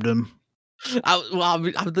stabbed him. I'm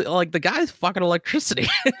like, the guy's fucking electricity.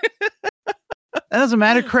 That doesn't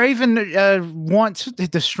matter. Kraven wants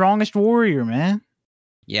the strongest warrior, man.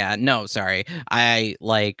 Yeah, no, sorry. I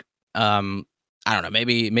don't know.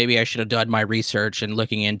 Maybe I should have done my research and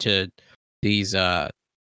looking into these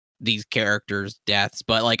characters' deaths.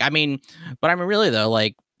 But really though,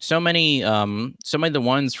 like so many of the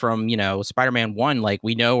ones from Spider-Man 1, like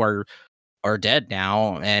we know are dead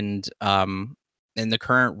now, and in the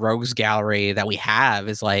current rogues gallery that we have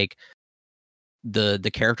is like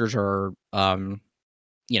the characters are like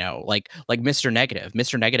Mr. Negative.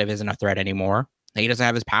 Mr. Negative isn't a threat anymore. He doesn't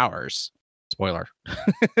have his powers. Spoiler.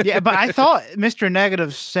 Yeah, but I thought Mr.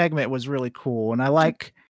 Negative's segment was really cool, and I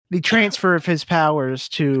like the transfer of his powers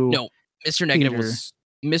to no. Mr.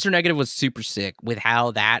 Negative was super sick with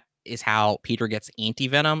how that is how Peter gets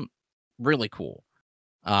anti-venom. Really cool.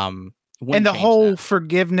 And the whole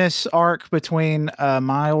forgiveness arc between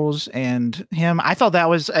Miles and him, I thought that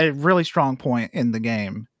was a really strong point in the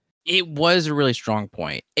game. It was a really strong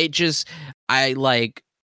point. It just, like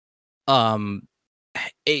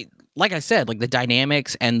I said, like the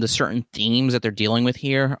dynamics and the certain themes that they're dealing with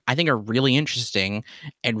here, I think are really interesting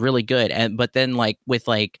and really good. But then like with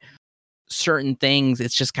like certain things,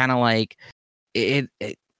 it's just kind of like it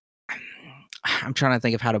I'm trying to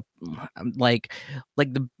think of how to like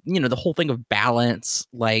the whole thing of balance,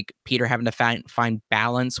 like Peter having to find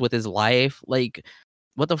balance with his life. Like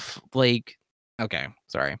what the okay,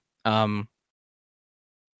 sorry. I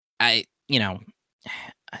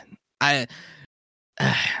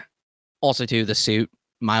also too, the suit,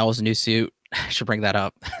 Miles' new suit. I should bring that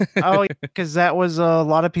up. Oh, because that was a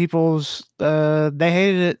lot of people's they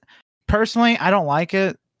hated it. Personally, I don't like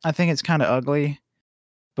it. I think it's kind of ugly.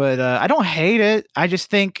 But I don't hate it. I just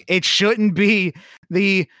think it shouldn't be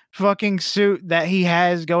the fucking suit that he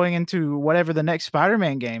has going into whatever the next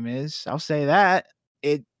Spider-Man game is. I'll say that.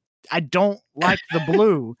 I don't like the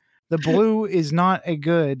blue. The blue is not a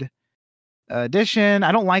good addition.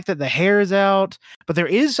 I don't like that the hair is out, but there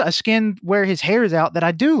is a skin where his hair is out that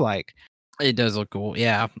I do like. It does look cool,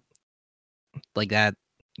 yeah. Like that,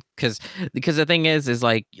 because the thing is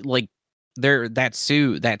like that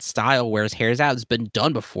suit, that style where his hair's out has been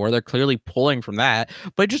done before. They're clearly pulling from that,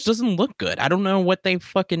 but it just doesn't look good. I don't know what they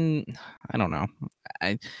fucking. I don't know.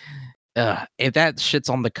 If that shit's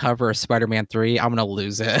on the cover of Spider-Man 3, I'm gonna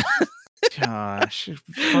lose it. Gosh,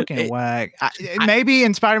 fucking whack. Maybe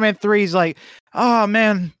in Spider-Man 3, he's like, oh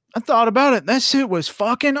man, I thought about it. That suit was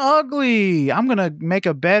fucking ugly. I'm gonna make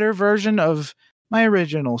a better version of my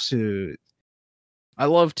original suit. I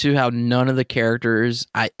love too how none of the characters,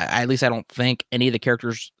 at least I don't think any of the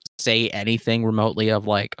characters say anything remotely of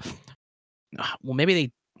like, well,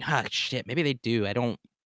 maybe maybe they do.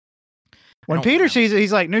 When Peter sees it,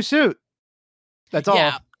 he's like, new suit. That's all.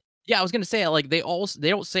 Yeah, I was gonna say like they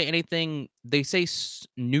don't say anything. They say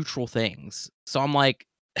neutral things. So I'm like,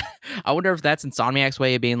 I wonder if that's Insomniac's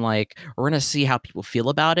way of being like, we're gonna see how people feel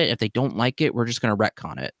about it. If they don't like it, we're just gonna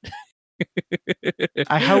retcon it.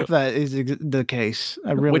 I hope that is the case.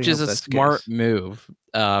 I really, which is a smart move.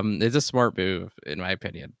 It's a smart move in my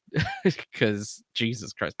opinion, because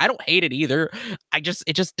Jesus Christ, I don't hate it either. It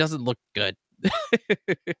just doesn't look good.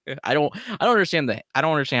 I don't understand I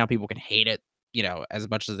don't understand how people can hate it, as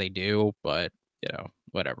much as they do. But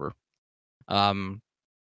whatever. Yeah,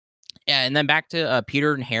 and then back to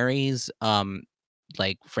Peter and Harry's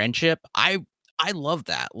like friendship. I love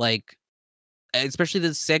that. Like, especially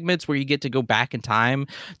the segments where you get to go back in time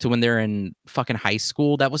to when they're in fucking high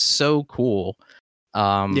school. That was so cool.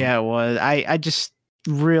 Yeah, it was. I just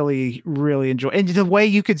really, really enjoy, and the way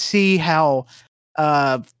you could see how,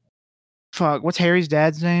 what's Harry's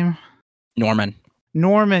dad's name? Norman.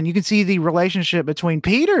 Norman. You can see the relationship between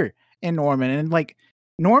Peter and Norman, and like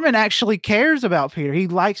Norman actually cares about Peter. He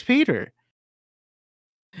likes Peter.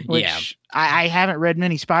 Which Yeah. I haven't read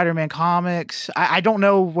many Spider-Man comics. I don't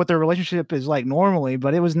know what their relationship is like normally,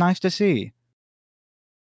 but it was nice to see.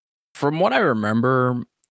 From what I remember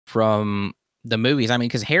from the movies, I mean,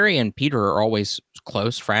 because Harry and Peter are always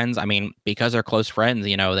close friends. I mean, because they're close friends,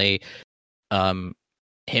 you know, they, him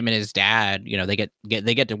and his dad, you know, they get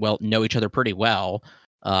to know each other pretty well.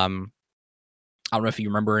 I don't know if you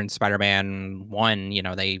remember in Spider-Man 1, you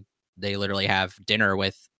know, they literally have dinner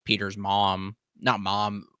with Peter's mom, not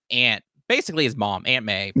mom, aunt, basically his mom, Aunt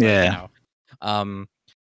May, but Yeah. you know,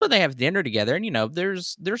 but they have dinner together, and you know,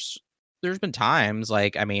 there's been times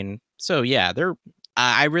like, I mean, so yeah,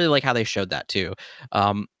 I really like how they showed that too.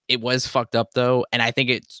 It was fucked up though, and I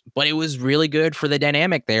think but it was really good for the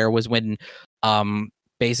dynamic there was when,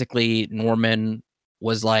 basically Norman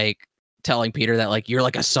was like telling Peter that like, you're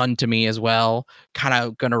like a son to me as well, kind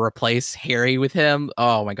of gonna replace Harry with him.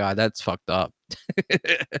 Oh my god, that's fucked up.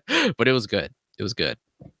 But it was good. It was good.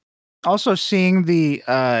 Also, seeing the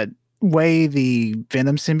way the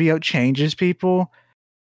Venom symbiote changes people,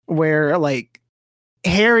 where like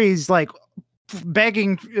Harry's like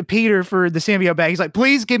begging Peter for the symbiote back. He's like,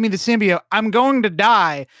 please give me the symbiote. I'm going to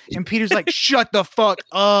die. And Peter's like, shut the fuck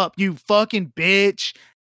up, you fucking bitch.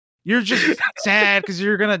 You're just sad because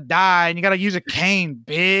you're gonna die and you gotta use a cane,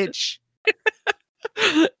 bitch.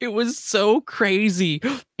 It was so crazy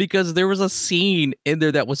because there was a scene in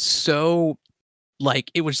there that was so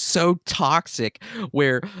like, it was so toxic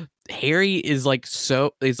where Harry is like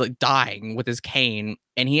dying with his cane,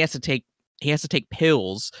 and he has to take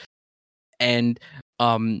pills, and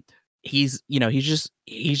he's, you know, he's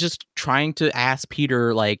just trying to ask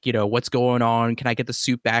Peter like, you know, what's going on, can I get the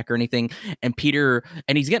suit back or anything, and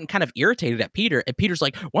he's getting kind of irritated at Peter, and Peter's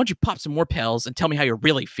like, why don't you pop some more pills and tell me how you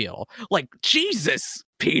really feel. Like, Jesus,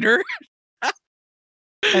 Peter.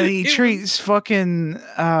 And he treats fucking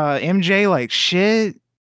MJ like shit.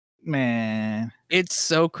 Man, it's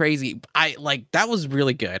so crazy. I like, that was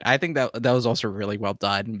really good. I think that was also really well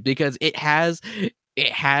done because it has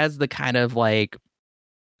the kind of like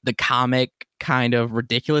the comic kind of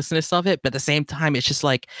ridiculousness of it, but at the same time it's just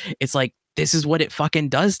like, it's like, this is what it fucking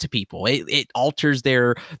does to people. It alters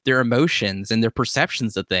their emotions and their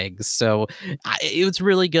perceptions of things. So it was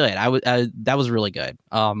really good. That was really good.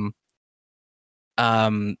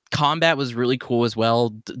 Combat was really cool as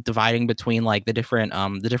well, dividing between like the different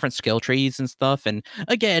skill trees and stuff. And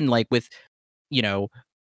again, like with, you know,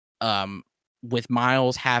 with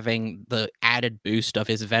Miles having the added boost of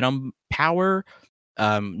his Venom power,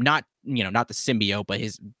 not, you know, not the symbiote, but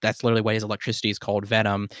that's literally what his electricity is called,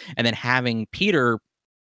 Venom. And then having Peter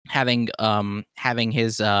having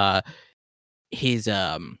his oh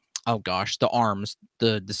gosh, the arms,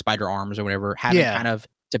 the spider arms or whatever, having kind of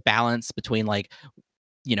to balance between like,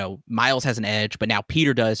 you know, Miles has an edge, but now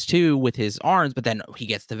Peter does too with his arms, but then he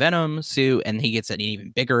gets the Venom suit and he gets an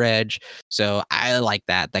even bigger edge. So I like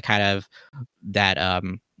that kind of that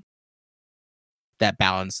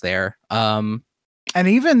balance there. and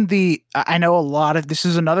even I know a lot of this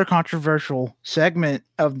is another controversial segment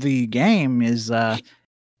of the game is the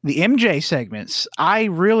MJ segments. I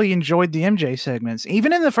really enjoyed the MJ segments.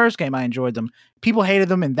 Even in the first game, I enjoyed them. People hated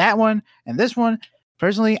them in that one and this one.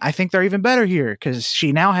 Personally, I think they're even better here because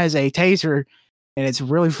she now has a taser, and it's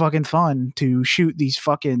really fucking fun to shoot these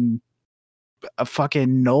fucking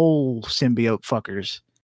Knoll symbiote fuckers.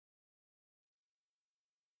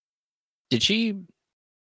 Did she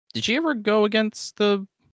ever go against the?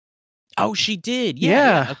 Oh, she did.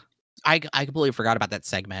 Yeah. I completely forgot about that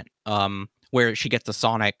segment. Where she gets the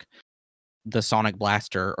sonic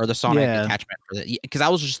blaster or the sonic attachment for the, because I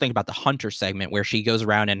was just thinking about the hunter segment where she goes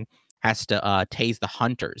around and has to tase the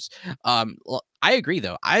hunters. Well, I agree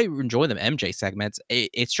though. I enjoy the MJ segments.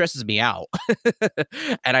 It stresses me out,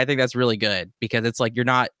 and I think that's really good because it's like you're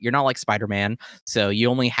not like Spider-Man, so you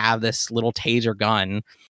only have this little taser gun.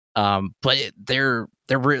 But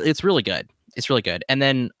it's really good. It's really good. And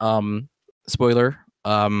then spoiler,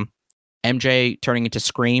 MJ turning into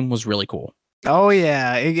Scream was really cool. Oh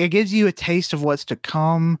yeah, it gives you a taste of what's to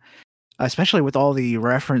come, especially with all the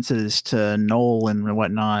references to Knoll and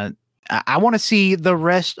whatnot. I want to see the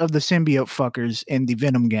rest of the symbiote fuckers in the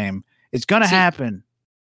Venom game. It's gonna happen.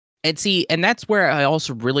 And that's where I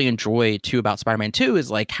also really enjoy too about Spider-Man 2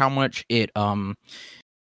 is like how much it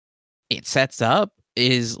it sets up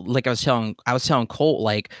is like I was telling Colt,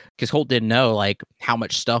 like, because Colt didn't know like how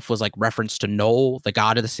much stuff was like referenced to Null, the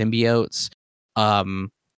god of the symbiotes,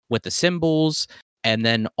 with the symbols, and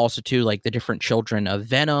then also too like the different children of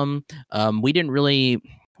Venom. We didn't really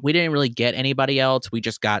get anybody else. We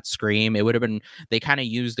just got Scream. It would have been, they kind of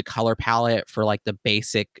used the color palette for like the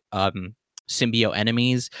basic symbiote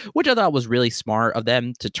enemies, which I thought was really smart of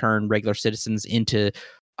them to turn regular citizens into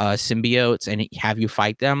symbiotes and have you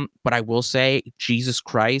fight them. But I will say, Jesus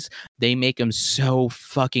Christ, they make them so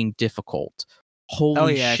fucking difficult.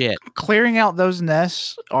 Holy shit. Clearing out those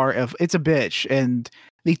nests it's a bitch, and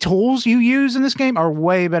the tools you use in this game are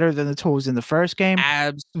way better than the tools in the first game.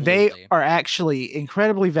 Absolutely. They are actually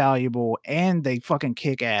incredibly valuable, and they fucking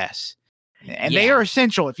kick ass. And they are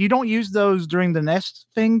essential. If you don't use those during the nest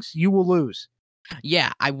things, you will lose.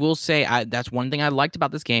 Yeah, I will say that's one thing I liked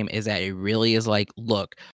about this game is that it really is like,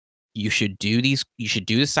 look, you should do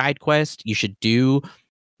the side quest, you should do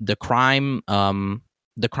the crime and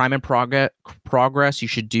progress, you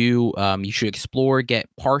should explore, get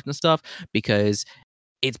parts and stuff, because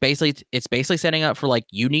it's basically setting up for like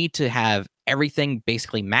you need to have everything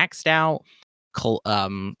basically maxed out,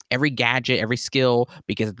 every gadget, every skill,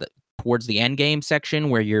 because towards the end game section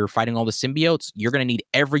where you're fighting all the symbiotes, you're going to need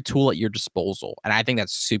every tool at your disposal. And I think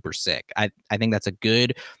that's super sick. I think that's a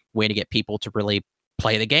good way to get people to really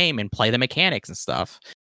play the game and play the mechanics and stuff.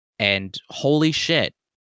 And holy shit,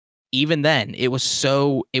 even then it was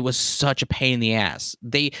such a pain in the ass.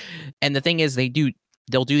 And the thing is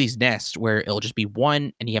they'll do these nests where it'll just be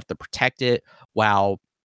one and you have to protect it while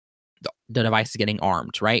the device is getting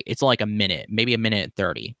armed, right? It's like a minute, maybe a minute and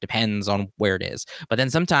 30, depends on where it is. But then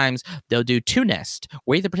sometimes they'll do two nests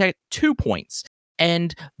where you have to protect 2 points,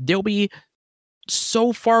 and they'll be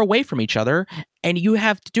so far away from each other, and you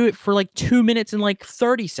have to do it for like 2 minutes and like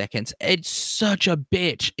 30 seconds. It's such a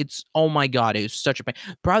bitch. Oh my god, it was such a pain.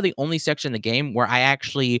 Probably the only section in the game where I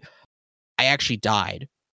actually died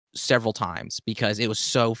several times because it was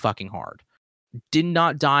so fucking hard. Did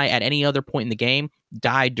not die at any other point in the game.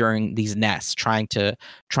 Died during these nests trying to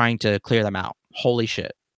clear them out. Holy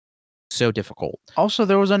shit, so difficult. Also,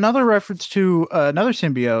 there was another reference to another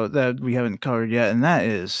symbiote that we haven't covered yet, and that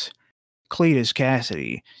is Cletus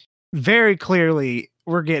Cassidy. Very clearly,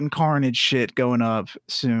 we're getting Carnage shit going up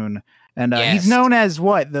soon, and he's known as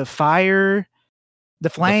what? The Flame. The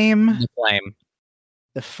Flame,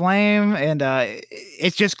 and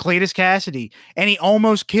it's just Cletus Cassidy, and he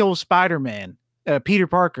almost kills Spider-Man, Peter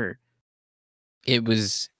Parker. It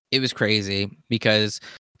was crazy because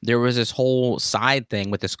there was this whole side thing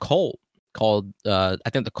with this cult called I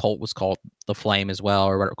think the cult was called the Flame as well,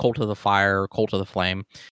 or whatever, Cult of the Fire, or Cult of the Flame,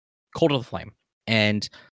 and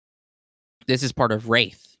this is part of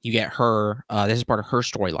Wraith. You get her. This is part of her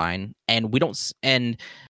storyline, and we don't. And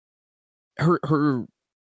her.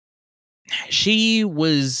 She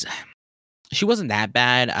wasn't that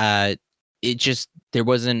bad. It just there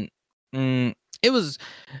wasn't. It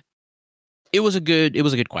was a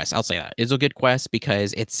good quest. I'll say that it's a good quest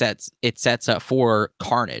because it sets up for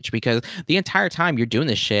Carnage, because the entire time you're doing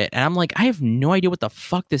this shit, and I'm like, I have no idea what the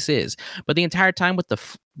fuck this is. But the entire time with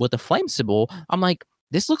the flame symbol, I'm like,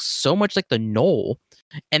 this looks so much like the Knoll,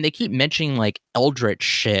 and they keep mentioning like Eldritch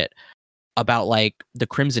shit about like the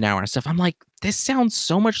Crimson Hour and stuff. I'm like, this sounds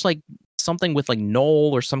so much like something with like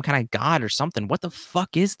Knoll or some kind of god or something. What the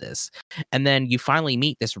fuck is this? And then you finally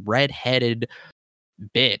meet this red-headed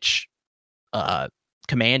bitch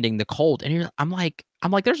commanding the cult, and I'm like,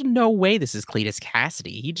 there's no way this is Cletus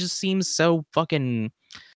Cassidy. He just seems so fucking,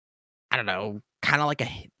 I don't know, kind of like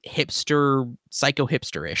a hipster, psycho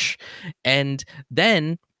hipsterish. And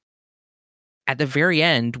then at the very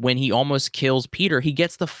end, when he almost kills Peter, he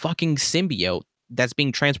gets the fucking symbiote that's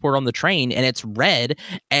being transported on the train, and it's red,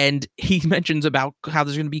 and he mentions about how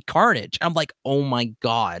there's going to be Carnage. I'm like, oh my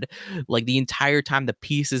god, like the entire time the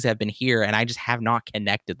pieces have been here and I just have not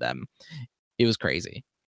connected them. It was crazy.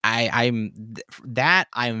 I'm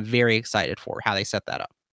very excited for how they set that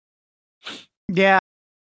up. Yeah,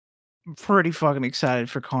 I'm pretty fucking excited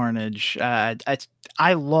for Carnage.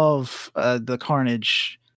 I love the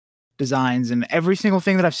Carnage designs and every single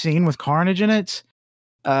thing that I've seen with Carnage in it.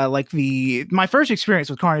 Like my first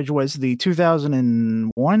experience with Carnage was the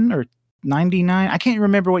 2001 or 99. I can't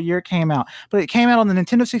remember what year it came out, but it came out on the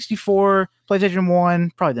Nintendo 64, PlayStation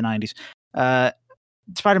 1, probably the 90s.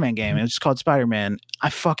 Spider-Man game. It was called Spider-Man. I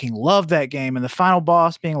fucking loved that game, and the final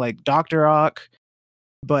boss being like Dr. Ock,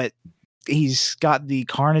 but he's got the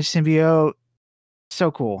Carnage symbiote.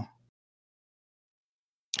 So cool.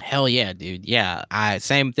 Hell yeah, dude. Yeah,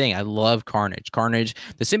 same thing. I love Carnage.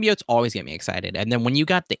 The symbiotes always get me excited. And then when you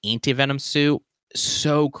got the anti-venom suit,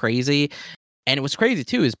 so crazy. And what's crazy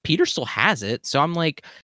too is Peter still has it. So I'm like,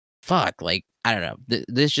 fuck, like, I don't know.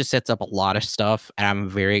 This just sets up a lot of stuff, and I'm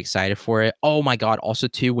very excited for it. Oh my god! Also,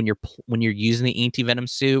 too, when you're using the anti-venom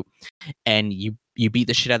suit and you beat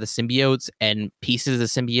the shit out of the symbiotes, and pieces of the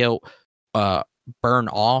symbiote burn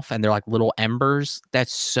off, and they're like little embers.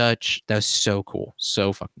 That's so cool,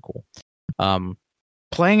 so fucking cool.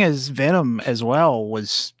 Playing as Venom as well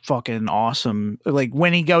was fucking awesome. Like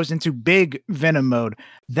when he goes into big Venom mode,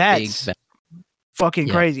 that's fucking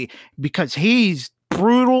crazy because he's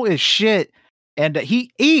brutal as shit, and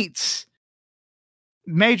he eats.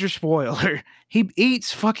 Major spoiler: he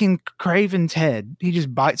eats fucking Kraven's head. He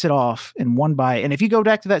just bites it off in one bite. And if you go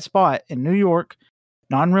back to that spot in New York,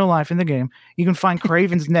 not in real life in the game, you can find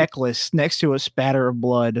Kraven's necklace next to a spatter of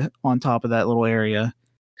blood on top of that little area.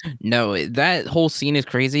 No, that whole scene is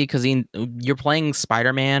crazy because you're playing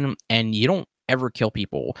Spider-Man and you don't ever kill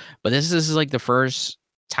people, but this is like the first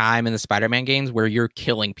time in the Spider-Man games where you're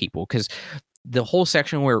killing people, because the whole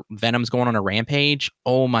section where Venom's going on a rampage,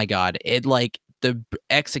 oh my god, it like the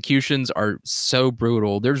executions are so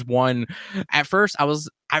brutal. There's one at first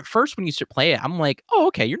when you play it, I'm like, oh,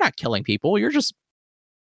 okay, you're not killing people, you're just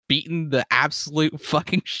beating the absolute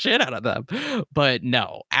fucking shit out of them. But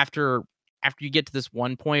no, after you get to this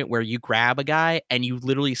one point where you grab a guy and you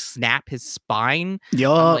literally snap his spine,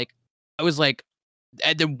 I was like,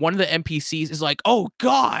 and then one of the NPCs is like, oh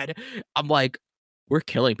god, I'm like, we're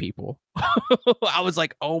killing people. I was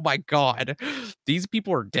like, oh my god, these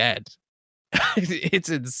people are dead. It's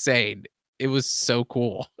insane. It was so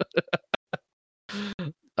cool.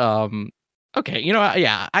 Okay, you know,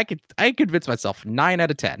 yeah, I convince myself 9 out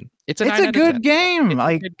of 10. It's a good game.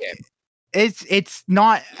 Like, good game. It's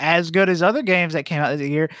not as good as other games that came out this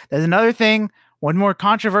year. There's another thing. One more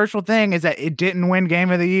controversial thing is that it didn't win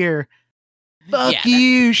Game of the Year. Fuck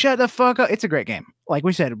you! Shut the fuck up. It's a great game. Like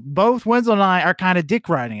we said, both Wenzel and I are kind of dick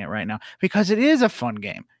riding it right now because it is a fun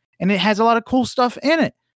game and it has a lot of cool stuff in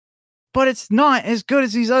it. But it's not as good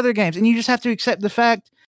as these other games, and you just have to accept the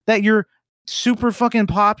fact that your super fucking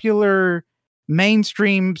popular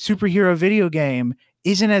mainstream superhero video game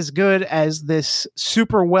isn't as good as this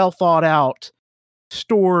super well thought out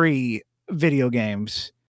story video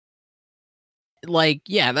games. Like,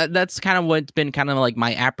 yeah, that's kind of what's been kind of like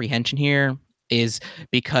my apprehension here, is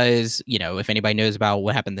because, you know, if anybody knows about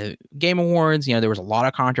what happened to Game Awards, you know, there was a lot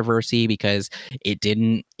of controversy because it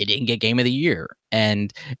didn't get Game of the Year.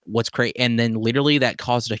 And what's great, and then literally that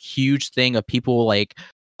caused a huge thing of people like,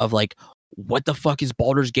 what the fuck is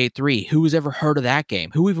Baldur's Gate 3? Who's ever heard of that game?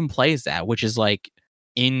 Who even plays that? Which is like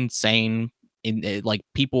insane. Like,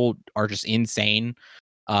 people are just insane.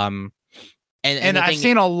 And I've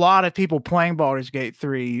seen a lot of people playing Baldur's Gate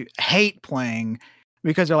 3 hate playing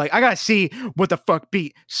because they're like, I gotta see what the fuck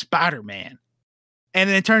beat Spider-Man. And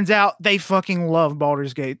then it turns out they fucking love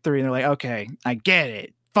Baldur's Gate 3 and they're like, okay, I get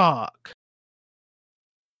it. Fuck.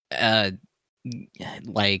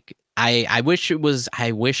 Like, I wish it was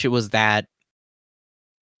that,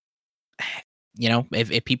 you know,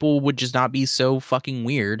 if people would just not be so fucking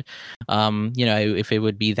weird, you know, if it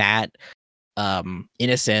would be that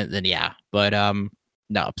innocent, then yeah. But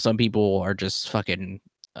no, some people are just fucking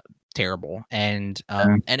terrible. And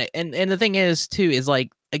and the thing is too is,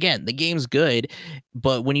 like, again, the game's good,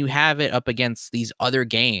 but when you have it up against these other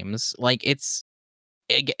games, like,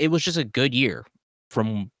 it was just a good year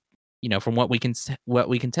from what we can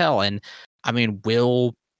tell. And I mean,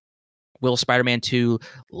 will Spider-Man 2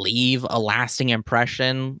 leave a lasting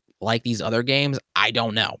impression like these other games? I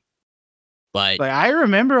don't know. But like, I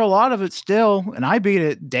remember a lot of it still, and I beat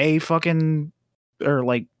it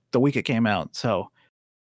like the week it came out. So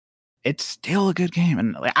it's still a good game.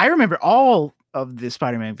 And like, I remember all of the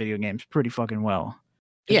Spider-Man video games pretty fucking well.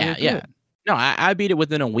 Yeah. No, I beat it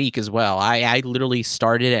within a week as well. I literally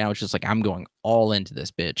started and I was just like, I'm going all into this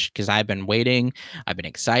bitch because I've been waiting. I've been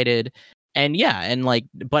excited. And yeah, and like,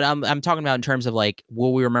 but I'm talking about in terms of like,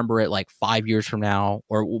 will we remember it like 5 years from now,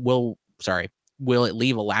 or will it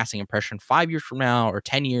leave a lasting impression 5 years from now or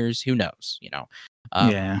 10 years? Who knows, you know?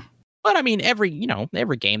 Yeah. But I mean, every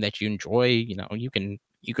game that you enjoy, you know, you can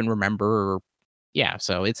remember. Yeah.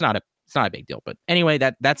 So it's not a big deal. But anyway,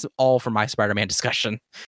 that's all for my Spider-Man discussion.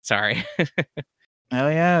 Sorry. Oh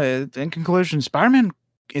yeah. In conclusion, Spider-Man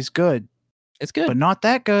is good. It's good, but not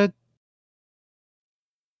that good.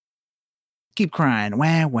 Keep crying.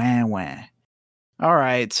 Wah, wah, wah. All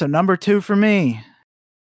right. So number 2 for me.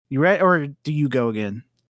 You ready, or do you go again?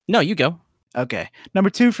 No, you go. Okay. Number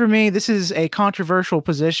 2 for me. This is a controversial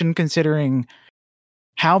position considering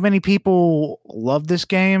how many people love this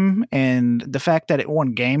game and the fact that it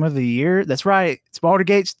won Game of the Year. That's right. It's Baldur's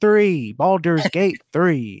Gate 3. Baldur's Gate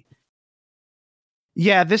 3.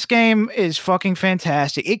 Yeah, this game is fucking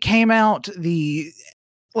fantastic. It came out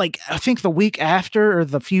I think the week after or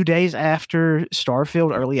the few days after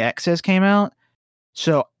Starfield Early Access came out.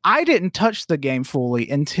 So I didn't touch the game fully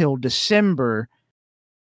until December.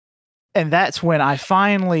 And that's when I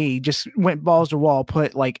finally just went balls to wall,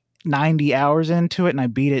 put like 90 hours into it, and I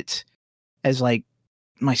beat it as like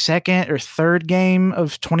my second or third game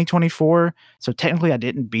of 2024. So technically I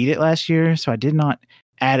didn't beat it last year. So I did not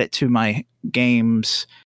add it to my games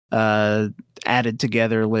added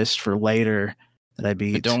together list for later that I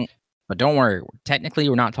beat. But don't worry. Technically,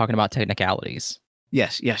 we're not talking about technicalities.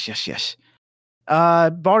 Yes.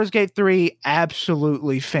 Baldur's Gate 3,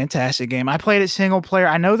 absolutely fantastic game. I played it single player.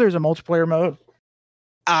 I know there's a multiplayer mode.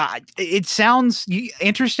 It sounds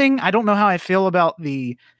interesting. I don't know how I feel about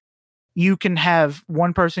you can have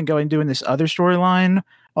one person going doing this other storyline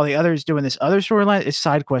while the other is doing this other storyline. It's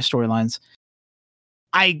side quest storylines.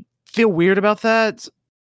 I feel weird about that.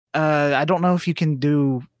 I don't know if you can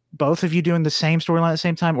do both of you doing the same storyline at the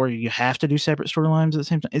same time, or you have to do separate storylines at the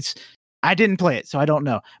same time. I didn't play it, so I don't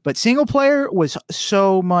know. But single player was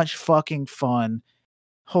so much fucking fun.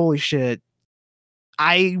 Holy shit.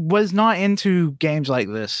 I was not into games like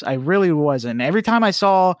this. I really wasn't. Every time I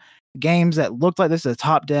saw games that looked like this, a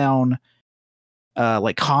top-down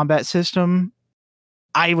like combat system,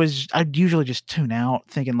 I'd usually just tune out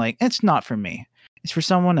thinking like, it's not for me. It's for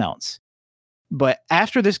someone else. But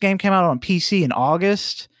after this game came out on PC in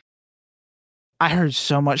August, I heard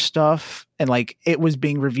so much stuff, and like it was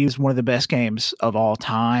being reviewed as one of the best games of all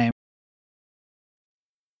time.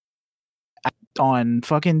 On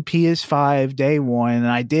fucking PS5 day one, and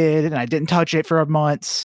I didn't touch it for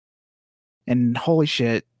months. And holy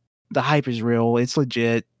shit, the hype is real. It's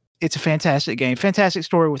legit. It's a fantastic game. Fantastic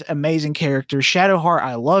story with amazing characters. Shadowheart,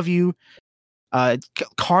 I love you.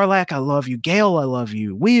 Karlach, I love you. Gale, I love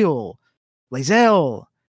you. Wheel, Lae'zel.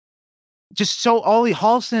 Just so Ollie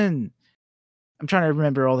Halson. I'm trying to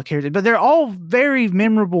remember all the characters, but they're all very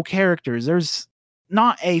memorable characters. There's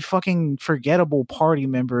not a fucking forgettable party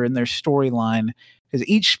member in their storyline, because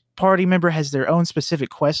each party member has their own specific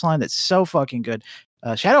quest line that's so fucking good.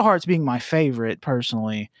 Shadowheart's being my favorite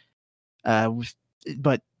personally,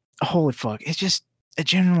 but holy fuck, it's just a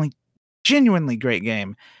genuinely great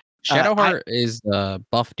game. Shadowheart is the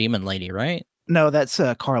buff demon lady, right? No, that's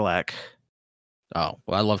Karlach. Oh,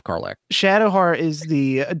 well, I love Karlach. Shadowheart is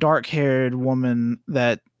the dark-haired woman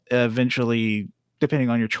that eventually, depending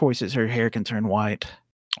on your choices, her hair can turn white.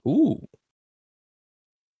 Ooh.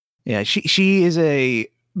 Yeah, she is a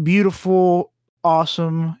beautiful,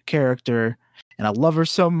 awesome character, and I love her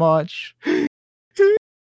so much. They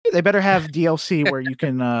better have DLC where you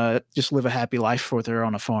can just live a happy life with her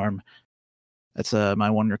on a farm. That's my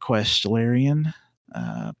one request, Larian.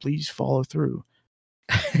 Please follow through.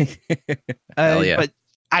 Hell yeah. But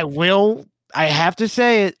I have to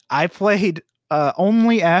say it, I played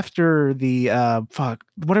only after the there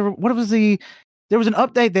was an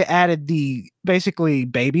update that added the basically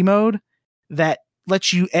baby mode that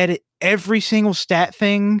lets you edit every single stat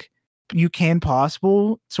thing you can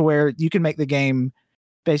possible, to where you can make the game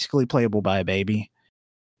basically playable by a baby.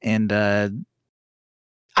 And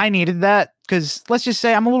I needed that, because let's just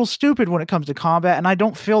say I'm a little stupid when it comes to combat, and I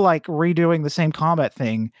don't feel like redoing the same combat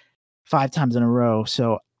thing 5 times in a row.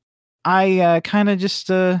 So I kind of just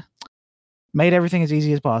made everything as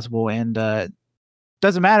easy as possible, and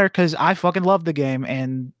doesn't matter because I fucking love the game,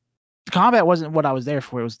 and the combat wasn't what I was there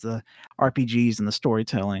for. It was the RPGs and the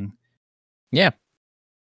storytelling. Yeah.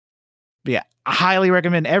 But yeah, I highly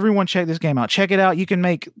recommend everyone check this game out. Check it out. You can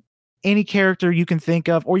make any character you can think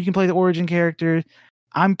of, or you can play the origin character.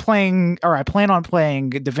 I plan on playing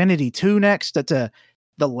Divinity 2 next. That's the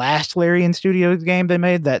last Larian Studios game they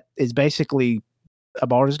made that is basically a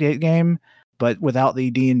Baldur's Gate game, but without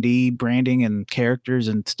the D&D branding and characters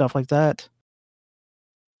and stuff like that.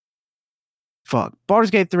 Fuck.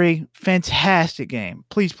 Baldur's Gate 3, fantastic game.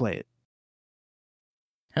 Please play it.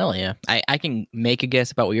 Hell yeah. I can make a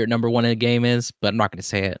guess about what your number one in a game is, but I'm not going to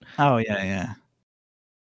say it. Oh, yeah.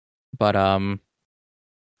 But I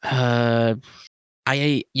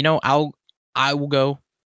will go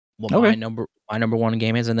what Okay. my number one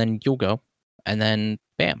game is, and then you'll go, and then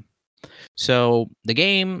bam. So the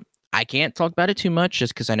game, I can't talk about it too much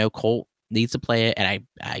just because I know Colt needs to play it, and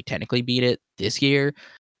I technically beat it this year,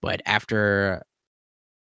 but after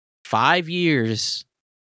 5 years,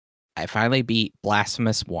 I finally beat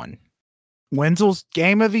Blasphemous 1. Wenzel's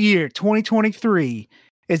Game of the Year 2023.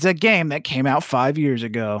 It's a game that came out 5 years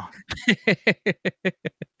ago.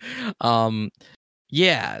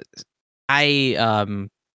 Yeah, I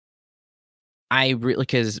really,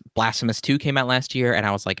 because Blasphemous 2 came out last year, and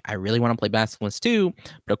I was like, I really want to play Blasphemous 2,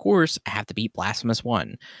 but of course I have to beat Blasphemous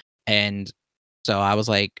 1. And so I was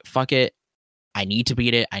like, fuck it. I need to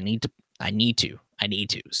beat it. I need to.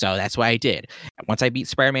 So that's what I did. And once I beat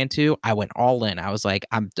Spider-Man 2, I went all in. I was like,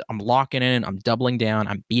 I'm locking in, I'm doubling down,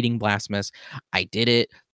 I'm beating Blasphemous. I did it.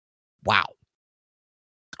 Wow.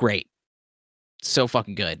 Great. So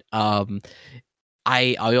fucking good.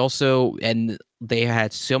 I also, and they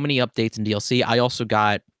had so many updates and DLC. I also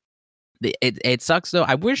got it sucks though.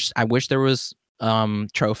 I wish there was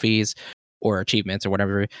trophies or achievements or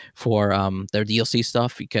whatever for their DLC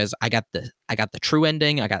stuff, because I got the true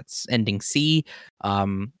ending. I got ending C,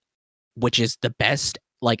 which is the best.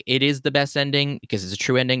 Like, it is the best ending because it's a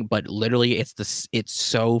true ending, but literally it's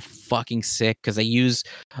so fucking sick because they use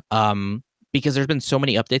because there's been so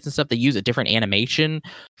many updates and stuff, they use a different animation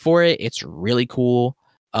for it. It's really cool.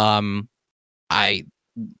 I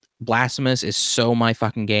Blasphemous is so my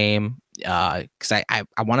fucking game. Because I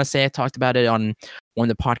want to say I talked about it on one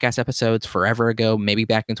of the podcast episodes forever ago, maybe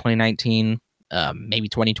back in 2019, maybe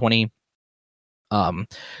 2020.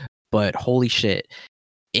 But holy shit,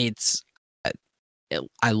 it's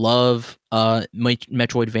I love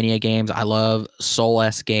Metroidvania games. I love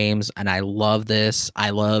Soul-esque games, and I love this.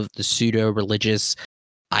 I love the pseudo-religious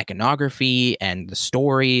iconography and the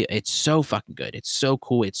story. It's so fucking good. It's so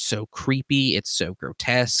cool. It's so creepy. It's so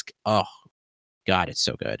grotesque. Oh god, it's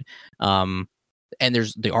so good. And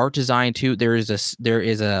there's the art design too. There is this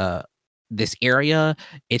area.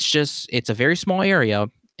 It's a very small area,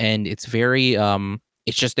 and it's very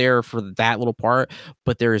it's just there for that little part,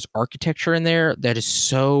 but there is architecture in there that is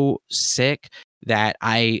so sick that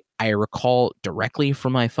I recall directly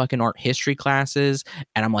from my fucking art history classes,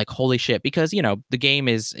 and I'm like, holy shit, because the game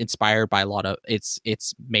is inspired by a lot of it's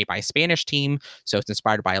made by a Spanish team, so it's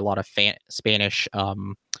inspired by a lot of Spanish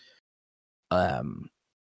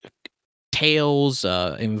tales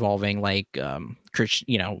involving like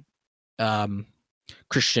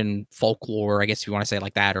Christian folklore, I guess if you want to say it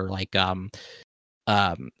like that, or like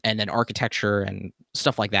and then architecture and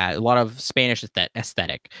stuff like that. A lot of Spanish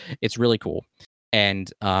aesthetic. It's really cool. And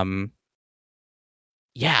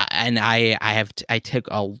yeah, and I took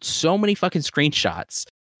so many fucking screenshots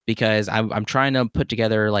because I'm trying to put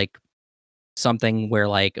together like something where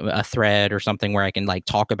like a thread or something where I can like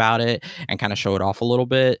talk about it and kind of show it off a little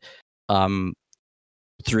bit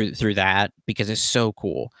through that, because it's so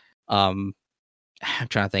cool. I'm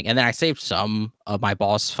trying to think. And then I saved some of my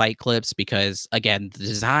boss fight clips because, again, the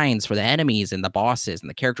designs for the enemies and the bosses and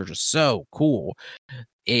the characters are so cool.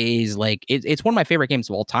 It's one of my favorite games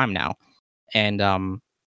of all time now. And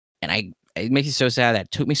it makes me so sad that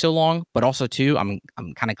it took me so long, but also too, I'm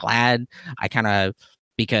kind of glad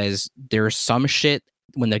because there's some shit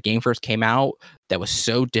when the game first came out that was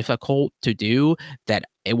so difficult to do that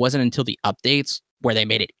it wasn't until the updates where they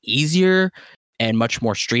made it easier and much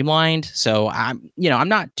more streamlined. So I'm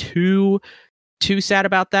not too sad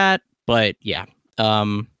about that, but yeah.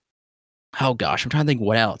 Oh gosh, I'm trying to think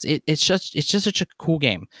what else. It's just such a cool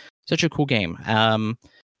game. Such a cool game.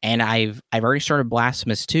 And I've already started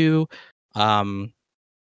Blasphemous 2. And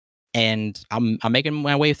I'm making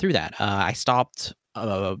my way through that. I stopped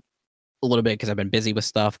a little bit because I've been busy with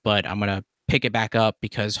stuff, but I'm gonna pick it back up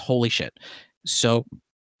because holy shit. So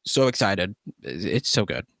excited. It's so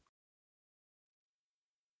good.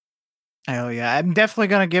 Oh yeah, I'm definitely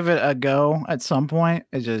gonna give it a go at some point.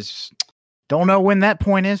 I just don't know when that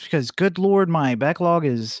point is because, good lord, my backlog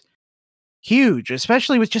is huge,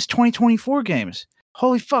 especially with just 2024 games.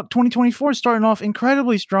 Holy fuck, 2024 is starting off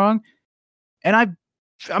incredibly strong, and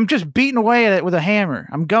I'm just beating away at it with a hammer.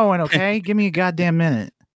 I'm going, okay? Give me a goddamn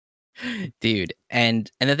minute. Dude, and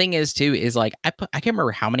the thing is too is like I can't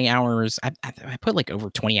remember how many hours I put like over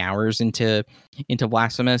 20 hours into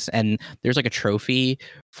Blasphemous, and there's like a trophy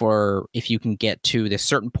for if you can get to this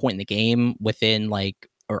certain point in the game within like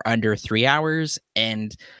or under 3 hours,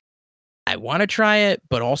 and I want to try it,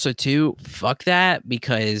 but also too fuck that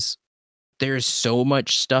because there's so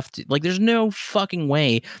much stuff like there's no fucking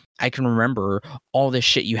way I can remember all this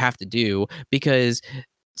shit you have to do because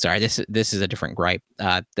sorry, this is a different gripe.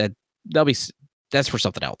 That's for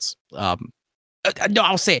something else. No,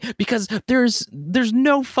 I'll say it because there's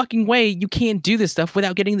no fucking way you can't do this stuff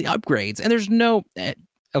without getting the upgrades, and there's no.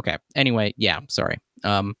 Okay. Anyway, yeah. Sorry.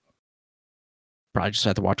 Probably just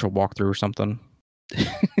have to watch a walkthrough or something.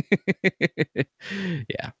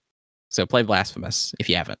 Yeah. So play Blasphemous if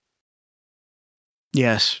you haven't.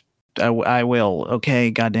 Yes, I will. Okay,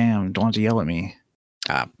 goddamn, don't have to yell at me.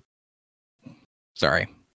 Sorry.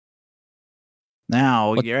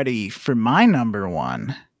 Now, you ready for my number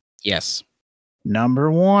one? Yes.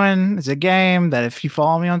 Number one is a game that if you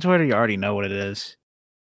follow me on Twitter, you already know what it is.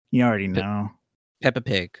 You already know. Peppa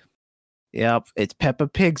Pig. Yep, it's Peppa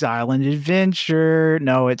Pig's Island Adventure.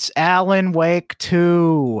 No, it's Alan Wake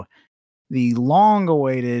 2, the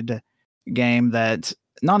long-awaited game that's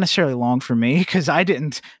not necessarily long for me because I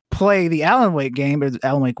didn't play the Alan Wake game, but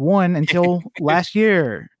Alan Wake 1 until last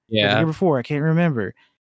year. Or the year before, I can't remember.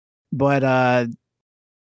 But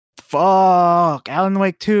fuck, Alan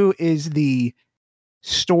Wake 2 is the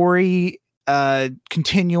story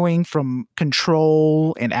continuing from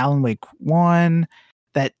Control and Alan Wake 1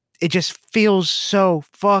 that it just feels so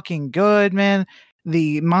fucking good, man.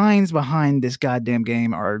 The minds behind this goddamn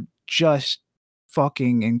game are just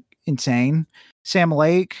fucking insane. Sam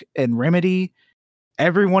Lake and Remedy,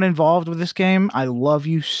 everyone involved with this game, I love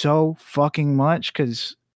you so fucking much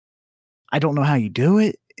because I don't know how you do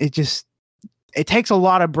it. It takes a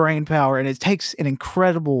lot of brain power and it takes an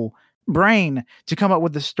incredible brain to come up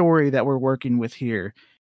with the story that we're working with here.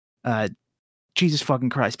 Jesus fucking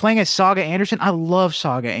Christ. Playing as Saga Anderson, I love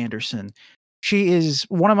Saga Anderson. She is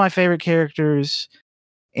one of my favorite characters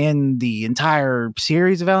in the entire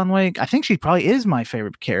series of Alan Wake. I think she probably is my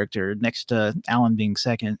favorite character next to Alan being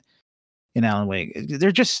second in Alan Wake.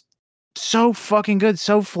 They're just so fucking good,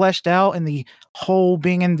 so fleshed out, and the whole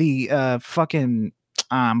being in the fucking...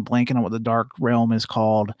 I'm blanking on what the Dark Realm is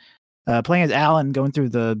called. Playing as Alan, going through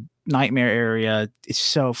the nightmare area is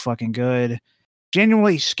so fucking good.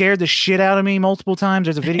 Genuinely scared the shit out of me multiple times.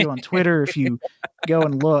 There's a video on Twitter if you go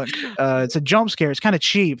and look. It's a jump scare. It's kind of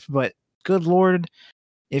cheap, but good Lord,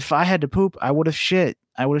 if I had to poop, I would have shit.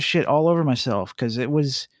 I would have shit all over myself because it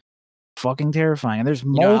was fucking terrifying. And there's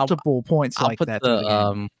multiple points like that.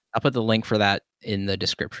 I'll put the link for that in the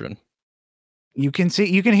description. You can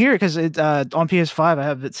hear it because it's on PS5. I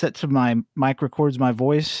have it set to my mic records my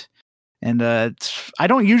voice, and I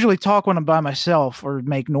don't usually talk when I'm by myself or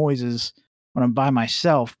make noises when I'm by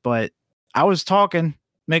myself. But I was talking,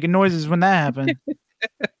 making noises when that happened.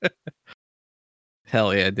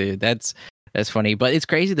 Hell yeah, dude! That's funny, but it's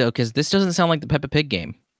crazy though because this doesn't sound like the Peppa Pig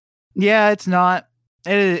game. Yeah, it's not.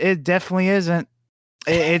 It definitely isn't.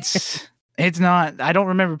 It's not. I don't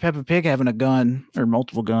remember Peppa Pig having a gun or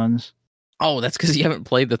multiple guns. Oh, that's because you haven't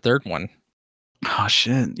played the third one. Oh,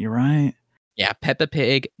 shit. You're right. Yeah, Peppa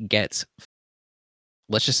Pig gets...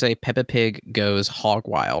 Let's just say Peppa Pig goes hog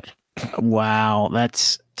wild. Wow,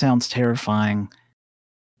 that sounds terrifying.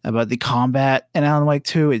 About the combat in Alan Wake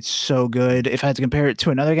 2, it's so good. If I had to compare it to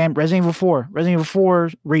another game, Resident Evil 4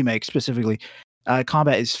 Remake specifically,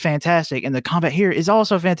 combat is fantastic, and the combat here is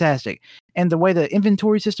also fantastic. And the way the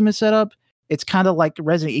inventory system is set up, it's kind of like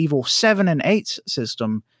Resident Evil 7 and 8's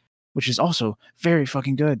system, which is also very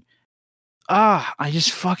fucking good. I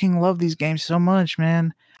just fucking love these games so much,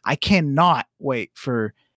 man. I cannot wait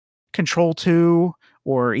for Control 2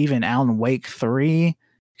 or even Alan Wake 3,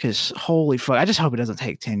 because holy fuck, I just hope it doesn't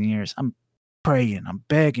take 10 years. I'm praying, I'm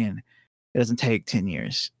begging it doesn't take 10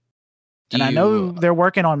 years. I know they're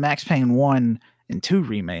working on Max Payne 1 and 2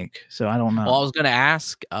 remake, so I don't know. Well, I was going to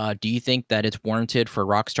ask, do you think that it's warranted for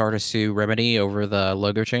Rockstar to sue Remedy over the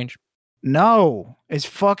logo change? No, it's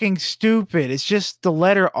fucking stupid. It's just the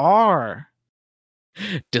letter R.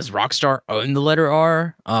 Does Rockstar own the letter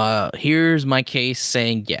R? Here's my case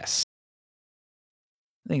saying yes.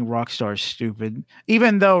 I think Rockstar's stupid.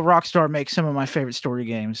 Even though Rockstar makes some of my favorite story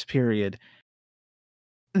games, period.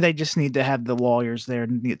 They just need to have the lawyers there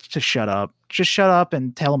to shut up. Just shut up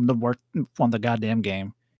and tell them to work on the goddamn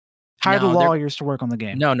game. Hire the lawyers to work on the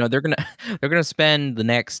game. No, they're gonna spend the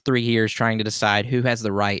next 3 years trying to decide who has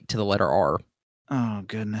the right to the letter R. Oh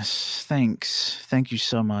goodness, thanks, thank you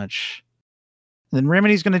so much. Then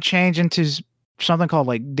Remedy's gonna change into something called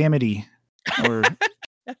like Dimity or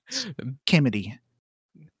Kimity.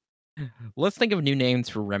 Let's think of new names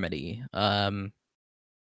for Remedy.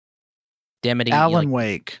 Dimity, Alan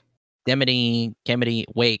Wake. Dimity, Kimity,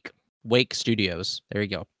 Wake Studios. There you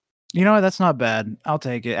go. You know what? That's not bad. I'll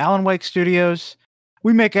take it. Alan Wake Studios.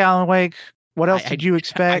 We make Alan Wake. What else did you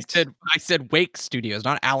expect? I said Wake Studios,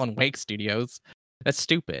 not Alan Wake Studios. That's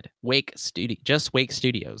stupid. Just Wake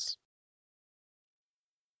Studios.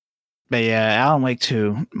 But yeah, Alan Wake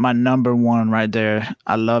 2, my number one right there.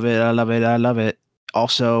 I love it. I love it. I love it.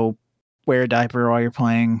 Also, wear a diaper while you're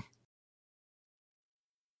playing.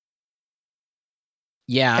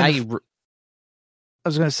 Yeah, I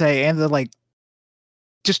was gonna say, and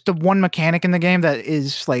just the one mechanic in the game that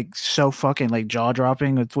is like so fucking like jaw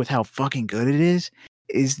dropping with how fucking good it is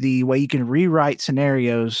the way you can rewrite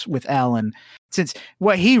scenarios with Alan. Since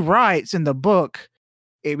what he writes in the book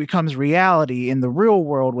it becomes reality in the real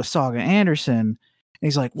world with Saga Anderson. And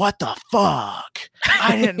he's like, what the fuck?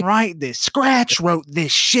 I didn't write this. Scratch wrote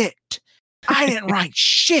this shit. I didn't write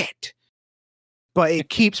shit. But it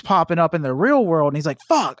keeps popping up in the real world. And he's like,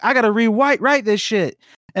 fuck, I got to rewrite this shit.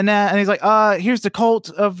 And he's like, here's the cult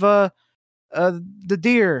of the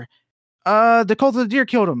deer. The cult of the deer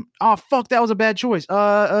killed him. Oh, fuck, that was a bad choice.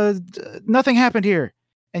 Nothing happened here.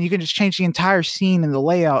 And you can just change the entire scene and the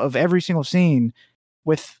layout of every single scene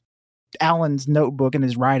with Alan's notebook in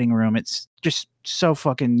his writing room. It's just so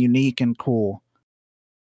fucking unique and cool.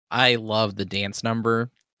 I love the dance number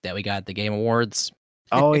that we got at the Game Awards.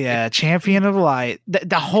 Oh yeah, Champion of Light.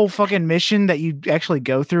 The whole fucking mission that you actually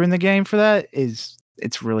go through in the game for that it's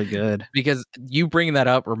really good. Because you bringing that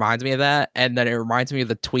up reminds me of that, and then it reminds me of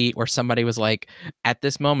the tweet where somebody was like, "At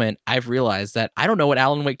this moment, I've realized that I don't know what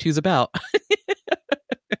Alan Wake 2 is about."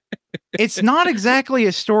 It's not exactly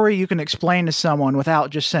a story you can explain to someone without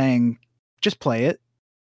just saying, "Just play it,"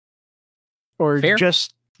 or Fair.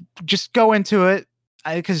 just go into it.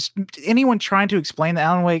 Because anyone trying to explain the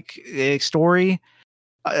Alan Wake story,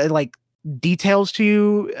 like details to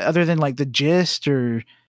you, other than like the gist or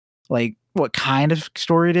like what kind of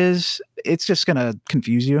story it is, it's just gonna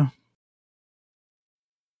confuse you.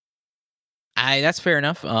 That's fair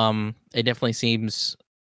enough. It definitely seems.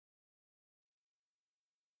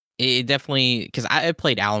 It definitely, because I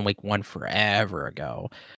played Alan Wake 1 forever ago.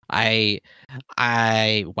 Wow,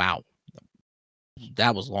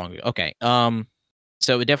 that was long ago. Okay.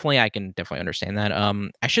 So I can definitely understand that.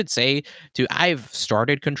 I should say too, I've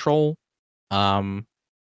started Control, and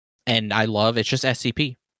I love it's just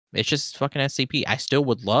SCP. It's just fucking SCP. I still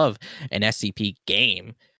would love an SCP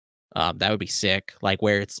game. That would be sick. Like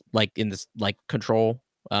where it's like in this like Control.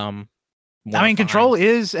 I mean, Control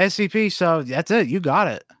is SCP, so that's it. You got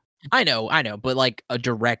it. I know, but like a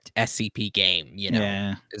direct SCP game,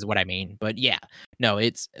 is what I mean. But yeah, no,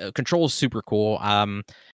 it's Control is super cool. The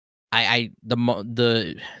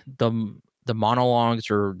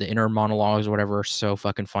monologues or the inner monologues or whatever are so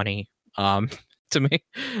fucking funny to me.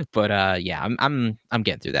 But yeah, I'm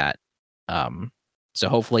getting through that. So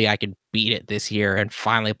hopefully I can beat it this year and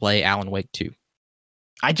finally play Alan Wake 2.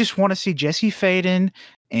 I just want to see Jesse Faden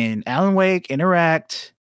and Alan Wake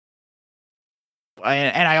interact.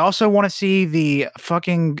 And I also want to see the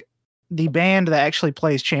band that actually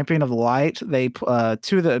plays Champion of the Light. They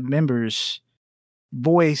two of the members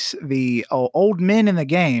voice the old men in the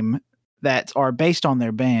game that are based on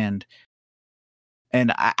their band.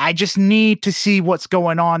 And I just need to see what's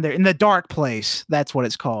going on there in the dark place. That's what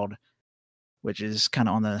it's called, which is kind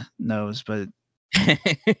of on the nose, but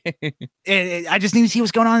I just need to see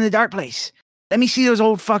what's going on in the dark place. Let me see those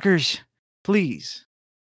old fuckers, please.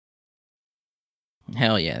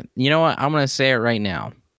 Hell yeah. You know what? I'm going to say it right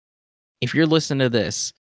now. If you're listening to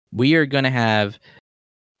this, we are going to have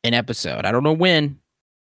an episode. I don't know when,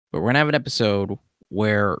 but we're going to have an episode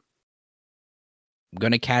where I'm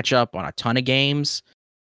going to catch up on a ton of games.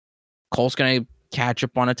 Cole's going to catch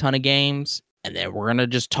up on a ton of games. And then we're going to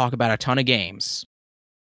just talk about a ton of games.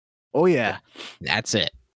 Oh, yeah. That's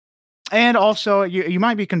it. And also, you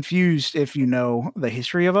might be confused if you know the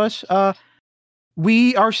history of us.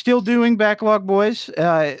 We are still doing Backlog Boys.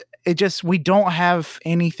 We don't have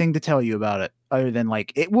anything to tell you about it other than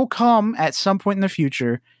like it will come at some point in the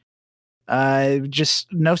future. Just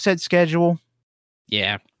no set schedule.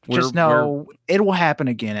 Yeah. Just know it will happen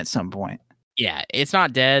again at some point. Yeah, it's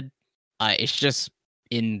not dead. It's just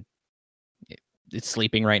it's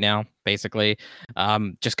sleeping right now, basically.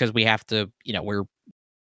 Just because we have to,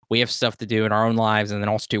 we have stuff to do in our own lives, and then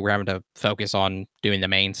also too, we're having to focus on doing the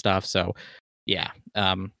main stuff. So yeah.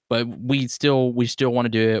 But we still want to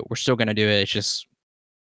do it. We're still gonna do it. It's just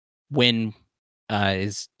when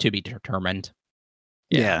is to be determined.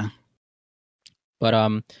 Yeah.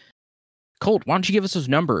 But Colt, why don't you give us those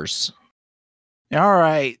numbers? All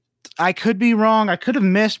right. I could be wrong. I could have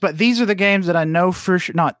missed, but these are the games that I know for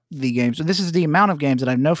sure. Not the games. This is the amount of games that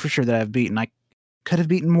I know for sure that I've beaten. I could have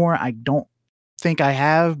beaten more. I don't think I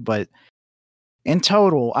have, but in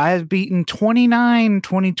total, I have beaten 29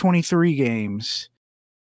 2023 games.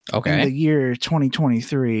 Okay. In the year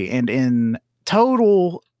 2023. And in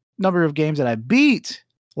total number of games that I beat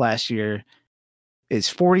last year is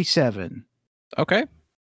 47. Okay.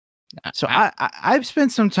 So I've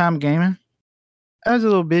spent some time gaming. I was a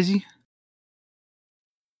little busy.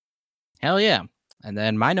 Hell yeah. And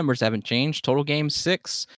then my numbers haven't changed. Total games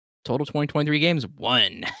 6. Total 2023 games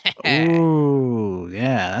 1. Ooh,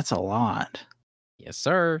 yeah, that's a lot. Yes,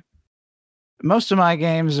 sir. Most of my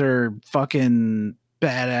games are fucking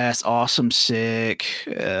badass, awesome, sick,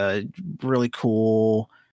 really cool.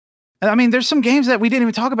 I mean, there's some games that we didn't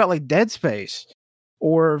even talk about, like Dead Space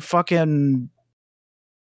or fucking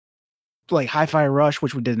like Hi-Fi Rush,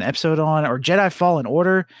 which we did an episode on, or Jedi Fallen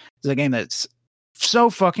Order is a game that's so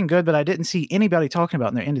fucking good, but I didn't see anybody talking about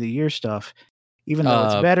in their end of the year stuff, even though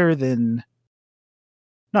it's better than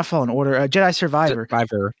not Fallen Order, Jedi Survivor.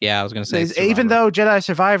 Survivor, yeah, I was gonna say. Even though Jedi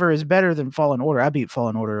Survivor is better than Fallen Order, I beat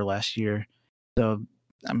Fallen Order last year, so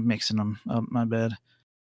I'm mixing them up. My bad.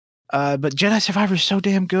 But Jedi Survivor is so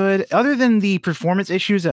damn good. Other than the performance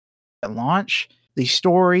issues at launch, the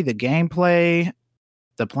story, the gameplay,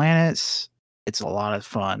 the planets, it's a lot of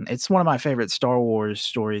fun. It's one of my favorite Star Wars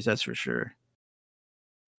stories, that's for sure.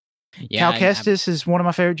 Yeah, Cal Kestis is one of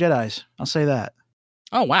my favorite Jedis. I'll say that.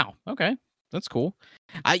 Oh wow, okay, that's cool.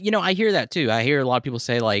 I hear that too. I hear a lot of people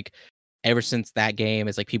say like, ever since that game,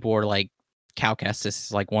 it's like people are like, Cal Kestis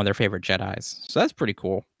is like one of their favorite Jedis. So that's pretty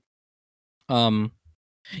cool.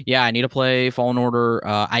 Yeah, I need to play Fallen Order.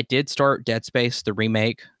 I did start Dead Space, the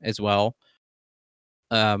remake, as well.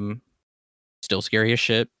 Still scary as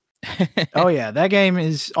shit. Oh yeah, that game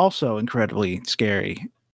is also incredibly scary.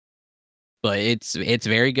 But it's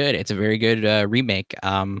very good. It's a very good remake.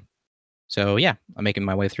 So yeah, I'm making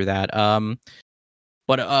my way through that.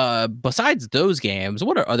 But besides those games,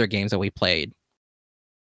 what are other games that we played?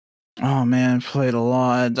 Oh man, played a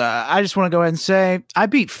lot. I just want to go ahead and say I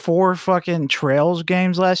beat 4 fucking Trails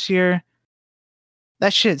games last year.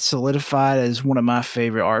 That shit solidified as one of my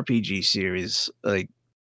favorite RPG series. Like,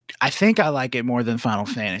 I think I like it more than Final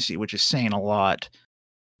Fantasy, which is saying a lot.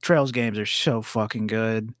 Trails games are so fucking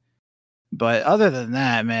good. But other than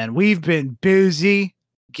that, man, we've been busy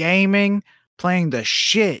gaming, playing the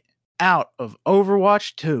shit out of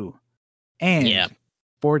Overwatch 2 and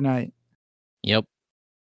Fortnite. Yep.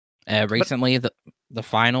 Recently, the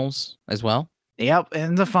finals as well. Yep,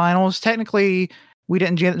 and the finals. Technically, we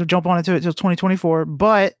didn't jump on into it until 2024,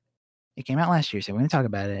 but it came out last year, so we're going to talk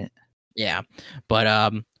about it. Yeah,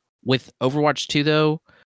 but with Overwatch 2, though,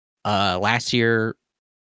 last year,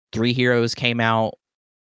 3 heroes came out.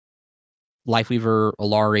 Lifeweaver,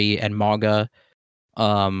 Illari, and Mauga.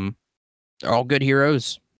 They're all good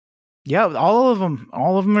heroes. Yeah, all of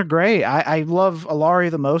them are great. I love Illari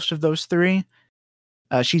the most of those 3.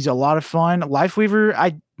 She's a lot of fun. Lifeweaver,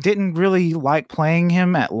 I didn't really like playing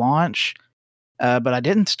him at launch, but I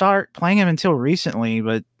didn't start playing him until recently,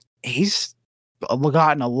 but he's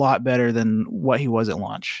gotten a lot better than what he was at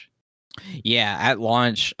launch. Yeah, at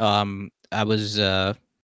launch, I was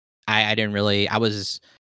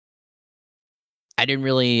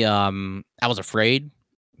afraid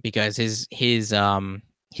because his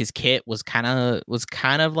kit was kind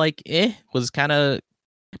of like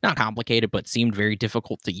not complicated, but seemed very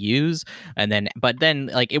difficult to use. But then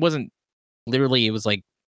like it wasn't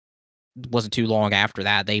too long after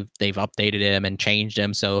that they've updated him and changed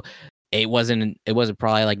him, so it wasn't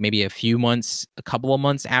probably like maybe a couple of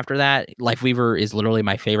months after that. Lifeweaver is literally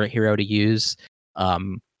my favorite hero to use.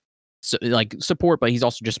 So like support, but he's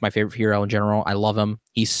also just my favorite hero in general. I love him.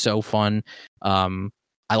 He's so fun. I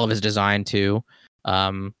love his design too.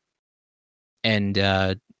 Illari,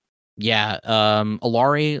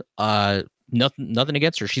 nothing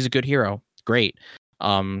against her. She's a good hero. Great.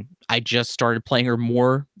 I just started playing her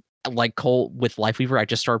more like Cole with Lifeweaver. I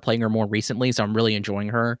just started playing her more recently, so I'm really enjoying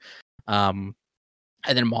her. And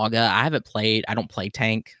then Mauga, I don't play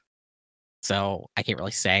tank, so I can't really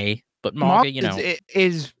say. But Mauga,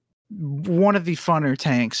 is one of the funner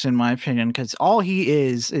tanks in my opinion, because all he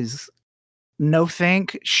is no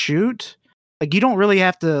think shoot. Like, you don't really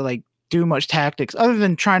have to like do much tactics other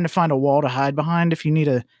than trying to find a wall to hide behind if you need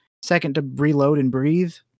a second to reload and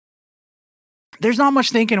breathe. There's not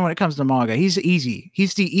much thinking when it comes to Mauga. He's easy.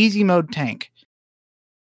 He's the easy mode tank.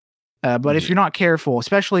 But if you're not careful,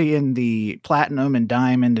 especially in the platinum and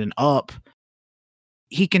diamond and up,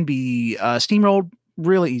 he can be steamrolled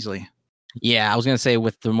really easily. Yeah, I was gonna say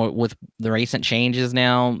with the recent changes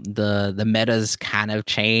now, the meta's kind of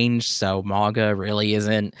changed, so Mauga really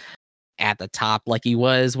isn't at the top like he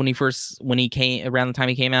was when he came around the time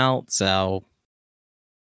he came out. So,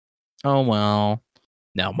 oh well.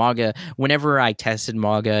 No, Mauga. Whenever I tested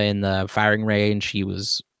Mauga in the firing range, he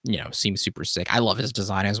was seemed super sick. I love his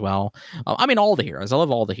design as well. I mean, all the heroes. I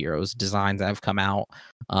love all the heroes designs that have come out.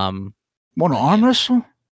 Want to arm wrestle?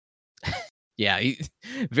 Yeah,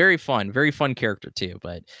 very fun character too.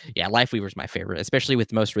 But yeah, Lifeweaver's my favorite, especially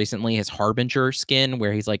with most recently his Harbinger skin,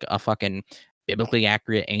 where he's like a fucking biblically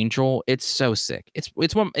accurate angel. It's so sick. It's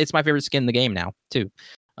my favorite skin in the game now too.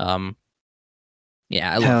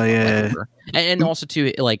 Yeah, I love Lifeweaver. And also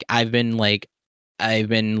too, like I've been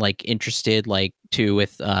interested like too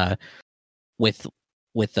with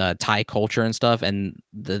Thai culture and stuff, and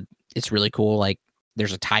it's really cool. Like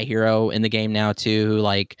there's a Thai hero in the game now too.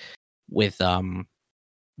 Like with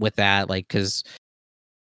that, like because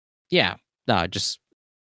yeah, no, just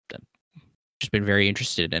been very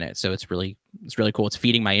interested in it. So it's really cool. It's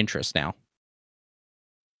feeding my interest now.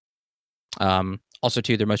 Also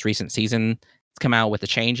too, their most recent season it's come out with the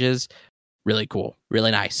changes. Really cool, really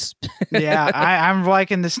nice. Yeah, I'm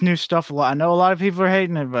liking this new stuff a lot. I know a lot of people are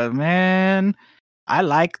hating it, but man, I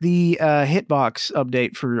like the hitbox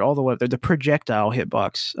update for all the projectile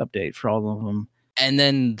hitbox update for all of them. And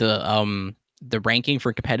then the ranking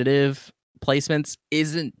for competitive placements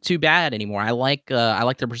isn't too bad anymore. I like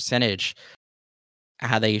the percentage,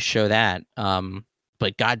 how they show that.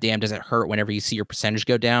 But goddamn, does it hurt whenever you see your percentage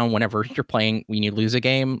go down whenever you're playing when you lose a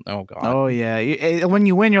game? Oh god. Oh yeah. When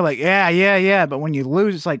you win, you're like, yeah. But when you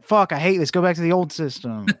lose, it's like, fuck, I hate this. Go back to the old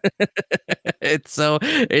system. it's so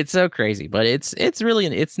crazy, but it's really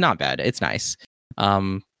it's not bad. It's nice.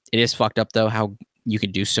 It is fucked up though how you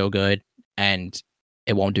can do so good and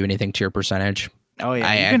it won't do anything to your percentage. Oh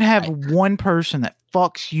yeah, you can have one person that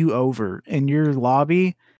fucks you over in your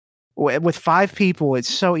lobby. With 5 people,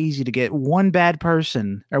 it's so easy to get one bad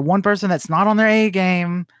person or one person that's not on their A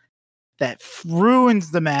game that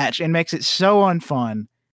ruins the match and makes it so unfun.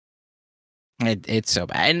 It's so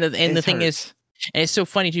bad, and the thing is, and it's so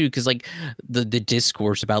funny too because like the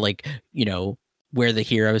discourse about like where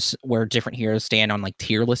different heroes stand on like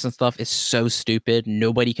tier lists and stuff is so stupid.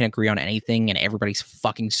 Nobody can agree on anything, and everybody's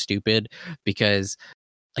fucking stupid because.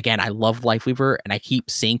 Again, I love Lifeweaver, and I keep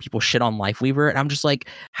seeing people shit on Lifeweaver, and I'm just like,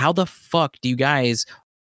 how the fuck do you guys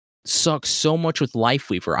suck so much with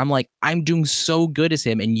Lifeweaver? I'm like, I'm doing so good as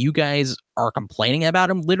him, and you guys are complaining about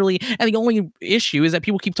him, literally, and the only issue is that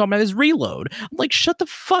people keep talking about his reload. I'm like, shut the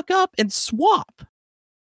fuck up and swap.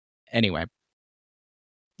 Anyway.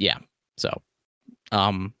 Yeah, so,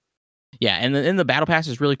 yeah, and then the Battle Pass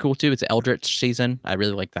is really cool, too. It's an Eldritch season. I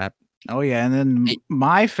really like that. Oh yeah, and then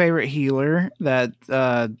my favorite healer that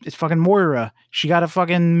is fucking Moira. She got a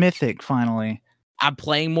fucking mythic finally. I'm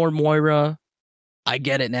playing more Moira. I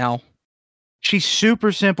get it now. She's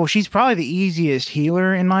super simple. She's probably the easiest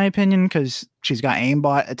healer in my opinion because she's got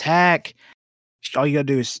aimbot attack. All you gotta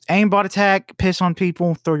do is aimbot attack, piss on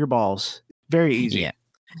people, throw your balls. Very easy.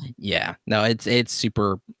 Yeah. No, it's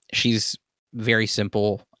super. She's very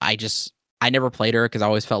simple. I never played her because I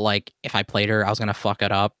always felt like if I played her, I was gonna fuck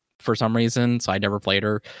it up. For some reason, so I never played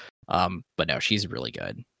her. But no, she's really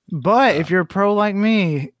good. But if you're a pro like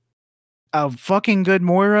me, a fucking good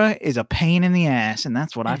Moira is a pain in the ass, and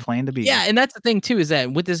that's what I plan to be. Yeah, and that's the thing too, is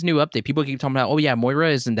that with this new update, people keep talking about, oh yeah,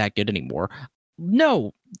 Moira isn't that good anymore.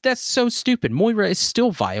 No, that's so stupid. Moira is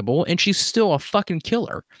still viable, and she's still a fucking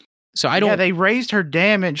killer. So I don't. Yeah, they raised her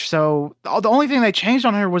damage, so the only thing they changed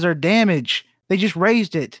on her was her damage. They just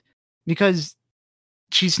raised it because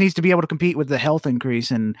she needs to be able to compete with the health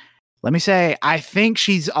increase. And let me say, I think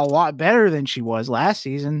she's a lot better than she was last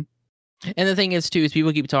season. And the thing is, too, is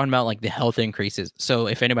people keep talking about like the health increases. So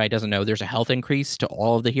if anybody doesn't know, there's a health increase to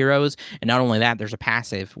all of the heroes. And not only that, there's a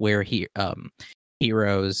passive where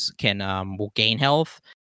heroes can will gain health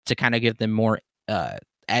to kind of give them more,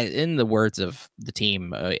 in the words of the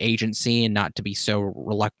team, agency and not to be so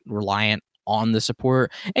reliant on the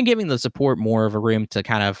support and giving the support more of a room to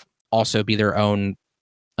kind of also be their own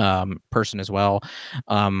person as well.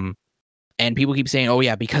 And people keep saying, oh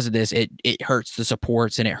yeah, because of this, it hurts the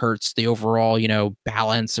supports and it hurts the overall,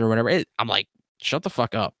 balance or whatever. I'm like, shut the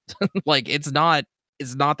fuck up. Like it's not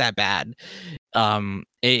that bad.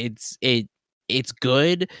 It's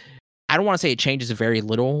good. I don't want to say it changes very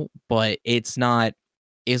little, but it's not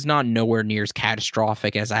nowhere near as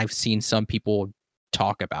catastrophic as I've seen some people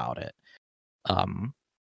talk about it.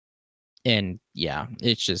 And yeah,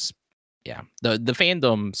 it's just the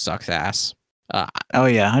fandom sucks ass. Oh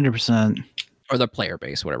yeah, 100%. Or the player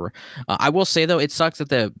base, whatever. I will say though, it sucks that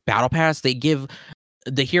the battle pass they give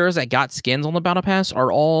the heroes that got skins on the battle pass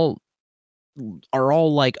are all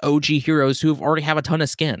like OG heroes who already have a ton of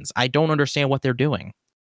skins. I don't understand what they're doing.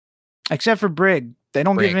 Except for Brig, they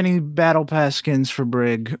don't give any battle pass skins for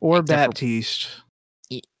Brig or Baptiste.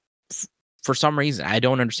 For some reason, I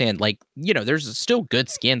don't understand. Like there's still good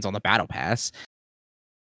skins on the battle pass,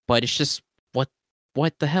 but it's just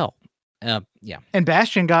what the hell. Yeah. And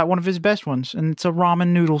Bastion got one of his best ones, and it's a ramen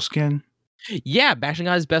noodle skin. Yeah, Bastion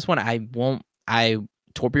got his best one.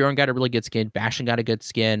 Torbjorn got a really good skin. Bastion got a good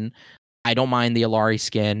skin. I don't mind the Alari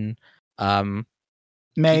skin.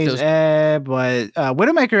 Maze, but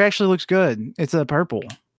Widowmaker actually looks good. It's a purple.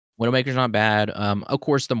 Widowmaker's not bad. Of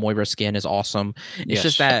course, the Moira skin is awesome. It's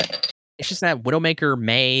just that Widowmaker,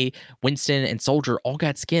 May, Winston, and Soldier all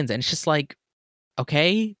got skins, and it's just like,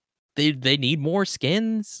 okay, they need more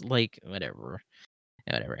skins. Like whatever.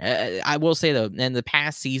 I will say though, and the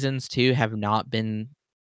past seasons too have not been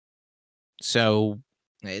so.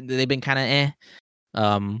 They've been kind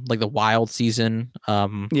of like the wild season.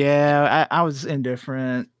 Yeah, I was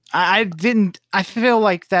indifferent. I didn't. I feel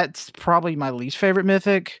like that's probably my least favorite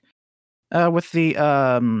mythic. With the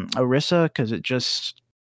Orisa, because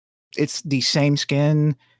it's the same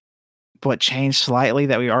skin, but changed slightly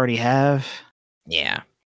that we already have. Yeah.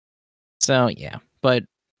 So yeah, but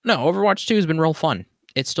no, Overwatch 2 has been real fun.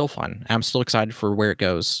 It's still fun. I'm still excited for where it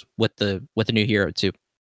goes with the new hero too.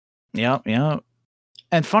 Yep.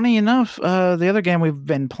 And funny enough, the other game we've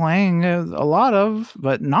been playing a lot of,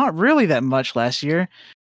 but not really that much last year,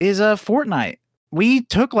 is Fortnite. We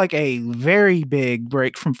took like a very big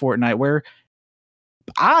break from Fortnite where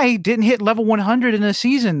I didn't hit level 100 in a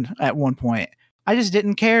season at one point. I just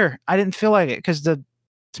didn't care. I didn't feel like it because to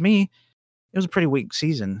me, it was a pretty weak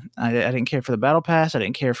season. I didn't care for the battle pass. I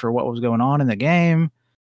didn't care for what was going on in the game.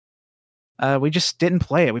 We just didn't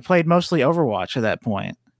play it. We played mostly Overwatch at that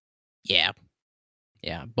point. Yeah.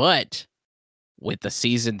 But with the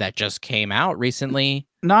season that just came out recently,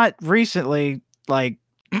 not recently, like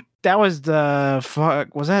that was the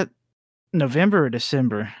fuck. Was that November or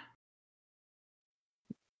December?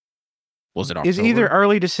 Was it October? It's either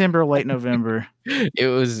early December or late November. It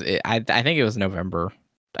was. I think it was November.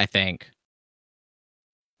 I think.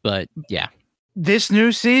 But yeah, this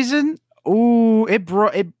new season, ooh, it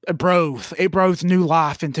breathed new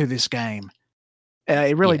life into this game.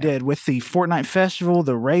 It really did with the Fortnite Festival,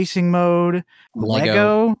 the racing mode,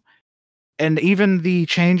 Lego, and even the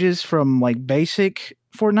changes from like basic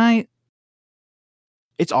Fortnite.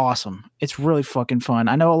 It's awesome. It's really fucking fun.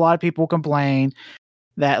 I know a lot of people complain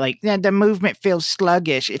that like the movement feels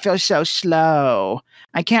sluggish. It feels so slow.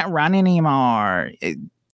 I can't run anymore.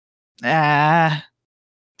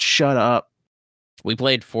 Shut up. We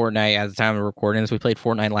played Fortnite at the time of recording this. We played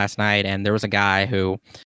Fortnite last night, and there was a guy who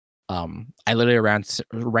I literally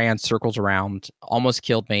ran circles around, almost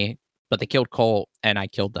killed me, but they killed Cole, and I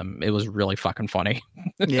killed them. It was really fucking funny.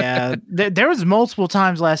 Yeah, there was multiple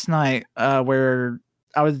times last night where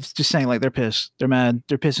I was just saying, like, they're pissed. They're mad.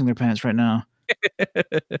 They're pissing their pants right now.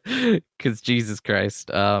 Because Jesus Christ.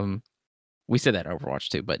 We said that in Overwatch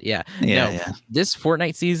too, but yeah. This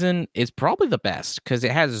Fortnite season is probably the best because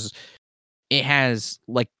it has,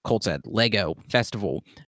 like Colt said, Lego, Festival,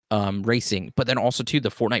 racing, but then also too the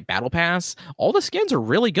Fortnite Battle Pass. All the skins are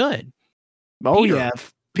really good. Oh yeah,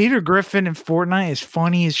 Peter Griffin in Fortnite is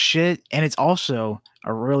funny as shit, and it's also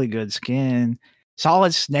a really good skin.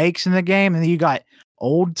 Solid Snake's in the game, and then you got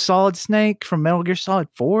old Solid Snake from Metal Gear Solid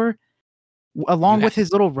 4, along with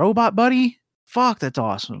his little robot buddy. Fuck, that's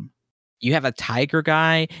awesome. You have a tiger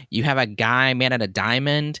guy, you have a guy made out of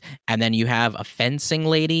diamond, and then you have a fencing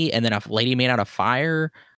lady, and then a lady made out of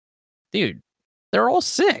fire. Dude, they're all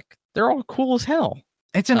sick. They're all cool as hell.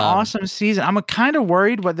 It's an awesome season. I'm kind of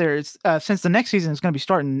worried whether it's since the next season is going to be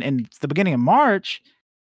starting in the beginning of March.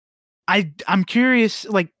 I'm curious.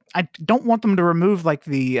 Like, I don't want them to remove like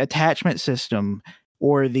the attachment system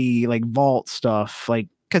or the like vault stuff, like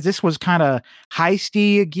because this was kind of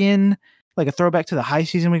heisty again. Like a throwback to the high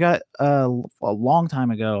season we got a long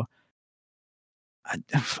time ago.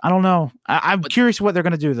 I don't know. I'm curious what they're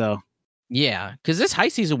going to do, though. Yeah, because this high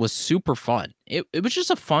season was super fun. It was just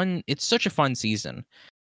it's such a fun season.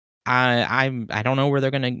 I don't know where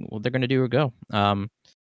they're gonna do or go. But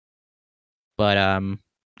God,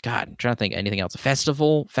 I'm trying to think of anything else.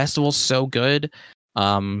 Festival's so good.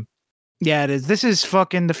 Yeah, it is. This is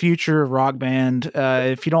fucking the future of Rock Band.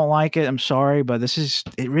 If you don't like it, I'm sorry, but this is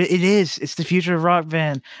it. It is. It's the future of Rock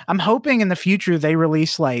Band. I'm hoping in the future they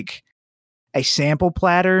release like a sample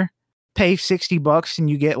platter. Pay $60 and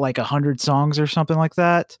you get like 100 songs or something like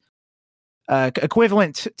that.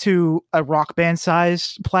 Equivalent to a Rock Band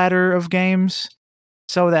size platter of games,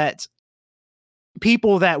 so that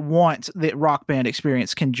people that want the Rock Band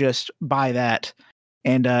experience can just buy that.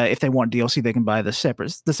 And if they want DLC, they can buy the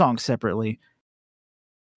songs separately.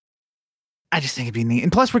 I just think it'd be neat.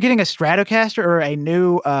 And plus, we're getting a Stratocaster or a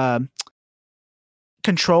new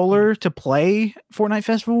controller to play Fortnite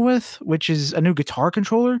Festival with, which is a new guitar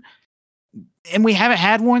controller. And we haven't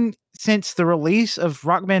had one since the release of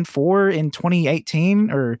Rock Band 4 in 2018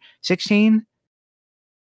 or 16.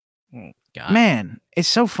 God. Man, it's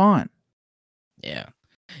so fun.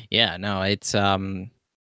 Yeah, no, it's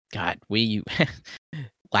God, we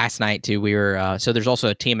last night too. We were so there's also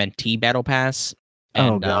a TMNT Battle Pass.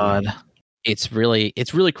 And, oh God, it's really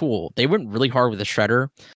cool. They went really hard with the Shredder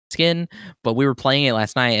skin, but we were playing it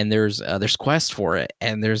last night, and there's quests for it,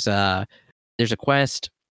 and there's a quest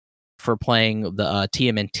for playing the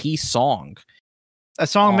TMNT song. A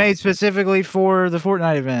song made specifically for the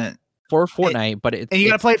Fortnite event. For Fortnite, but and you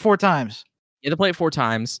got to play it 4 times. You have to play it 4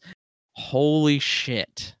 times. Holy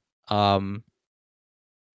shit.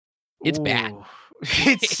 It's bad.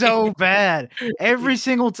 It's so bad. Every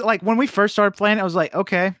single like when we first started playing it, I was like,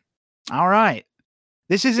 okay, all right,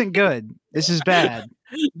 this isn't good. This is bad.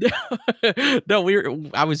 No,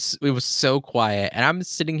 it was so quiet, and I'm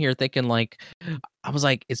sitting here thinking like, I was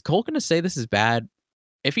like, is Colt gonna say this is bad?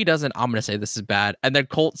 If he doesn't, I'm gonna say this is bad, and then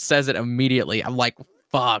Colt says it immediately. I'm like,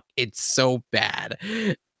 fuck, it's so bad.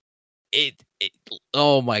 It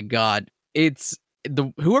oh my god, it's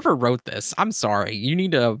whoever wrote this. I'm sorry, you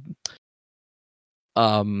need to.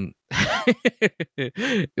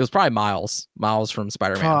 It was probably Miles from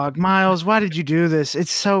Spider-Man. Fuck, Miles, why did you do this?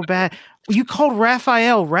 It's so bad. You called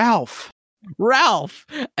Raphael Ralph,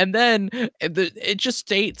 and then it just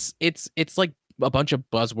states it's like a bunch of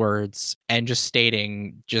buzzwords and just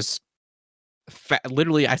stating just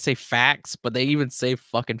literally, I say facts, but they even say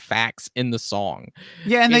fucking facts in the song.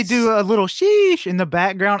 Yeah, and they do a little sheesh in the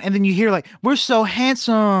background, and then you hear like, "We're so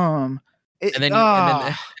handsome." And then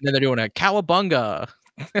they're doing a cowabunga.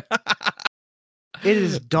 It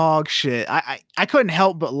is dog shit. I couldn't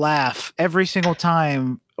help but laugh every single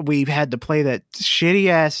time we had to play that shitty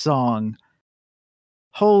ass song.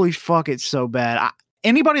 Holy fuck, it's so bad.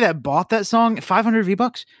 Anybody that bought that song, 500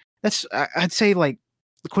 V-Bucks, that's I'd say like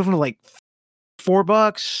equivalent to like $4,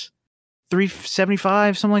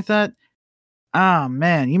 $3.75, something like that. Ah,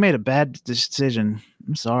 man, you made a bad decision.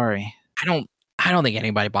 I'm sorry. I don't think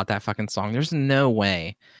anybody bought that fucking song. There's no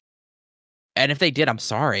way. And if they did, I'm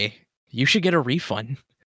sorry. You should get a refund.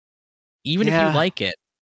 Even if you like it.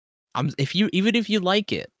 Even if you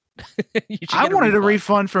like it. I wanted a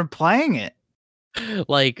refund from playing it.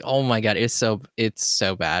 Like, oh my god, it's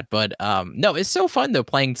so bad. But no, it's so fun though,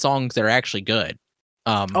 playing songs that are actually good.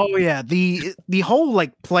 Oh yeah, the whole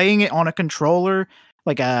like playing it on a controller,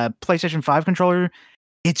 like a PlayStation 5 controller,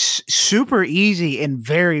 it's super easy and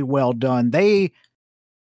very well done. They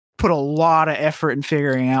put a lot of effort in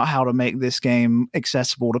figuring out how to make this game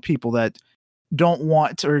accessible to people that don't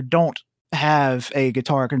want or don't have a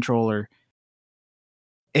guitar controller.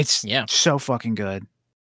 It's so fucking good.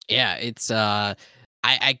 Yeah, it's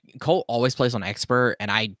Colt always plays on expert,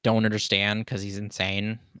 and I don't understand because he's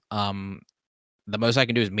insane. The most I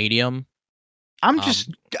can do is medium.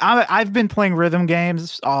 I've been playing rhythm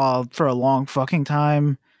games for a long fucking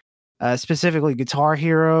time. Specifically Guitar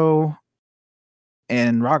Hero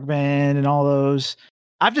and Rock Band and all those.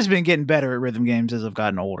 I've just been getting better at rhythm games as I've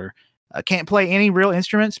gotten older. I can't play any real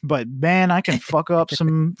instruments, but man, I can fuck up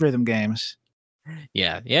some rhythm games.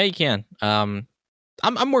 Yeah, you can.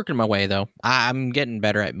 I'm working my way though. I'm getting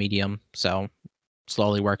better at medium, so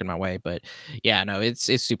slowly working my way. But yeah, no, it's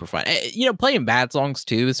super fun. You know, playing bad songs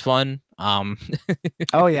too is fun.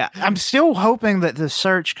 Oh yeah, I'm still hoping that the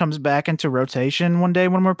search comes back into rotation one day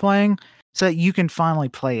when we're playing, so that you can finally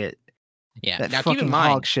play it. Yeah, that now fucking keep in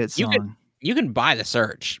mind, hog shit song. You can buy the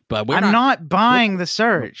search, but I'm not buying the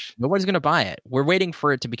search. Nobody's gonna buy it. We're waiting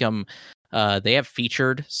for it to become. They have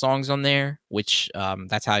featured songs on there, which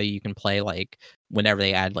that's how you can play like whenever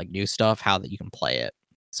they add like new stuff, how that you can play it.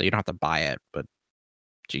 So you don't have to buy it. But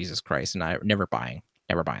Jesus Christ, and I never buying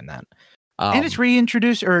that. And it's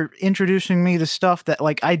introducing me to stuff that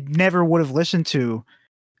like I never would have listened to,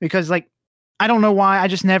 because like I don't know why I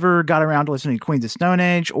just never got around to listening to Queens of Stone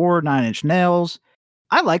Age or Nine Inch Nails.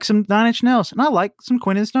 I like some Nine Inch Nails, and I like some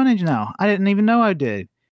Queens of Stone Age now. I didn't even know I did.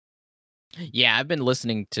 Yeah, I've been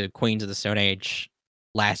listening to Queens of the Stone Age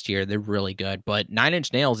last year. They're really good, but Nine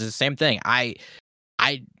Inch Nails is the same thing. I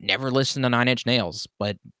never listened to Nine Inch Nails,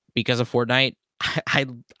 but because of Fortnite,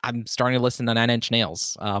 I'm starting to listen to Nine Inch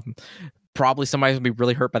Nails. Probably somebody's gonna be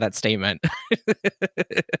really hurt by that statement.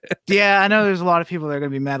 Yeah, I know there's a lot of people that are gonna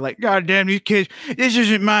be mad, like, God damn these kids, this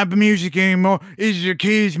isn't my music anymore. This is your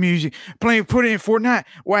kids' music. Put it in Fortnite.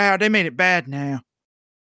 Wow, they made it bad now.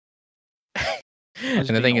 And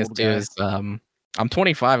the thing is too is I'm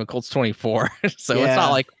 25 and Colt's 24. So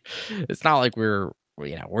it's not like we're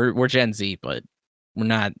Gen Z, but we're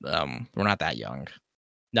not that young.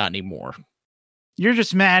 Not anymore. You're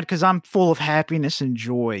just mad because I'm full of happiness and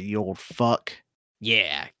joy, you old fuck.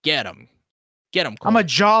 Yeah, get him. Get him, Colt. I'm a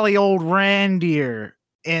jolly old reindeer,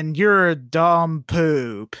 and you're a dumb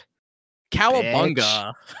poop.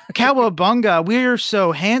 Cowabunga. Cowabunga, we're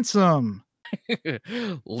so handsome.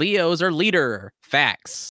 Leo's our leader.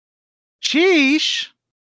 Facts. Sheesh.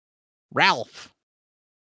 Ralph.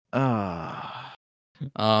 So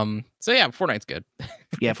yeah, Fortnite's good.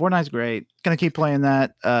 Yeah, Fortnite's great. Gonna keep playing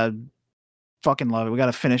that. fucking love it. We got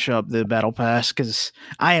to finish up the battle pass because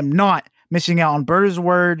I am not missing out on Birder's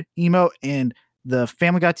Word emote and the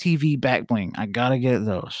Family Guy TV back bling. I gotta get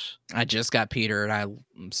those. I just got Peter, and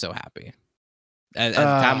I'm so happy. At the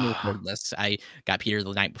time we recorded this, I got Peter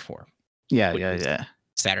the night before. Yeah.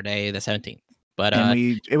 Saturday the 17th. But and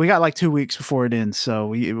we got like 2 weeks before it ends, so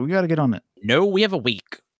we got to get on it. No, we have a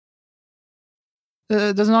week.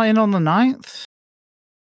 Does it not end on the 9th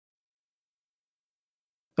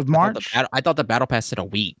of March? I thought the battle pass said a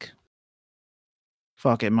week.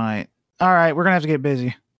 Fuck, it might. All right, we're gonna have to get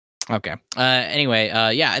busy. Okay. Anyway,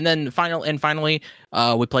 yeah, and then finally,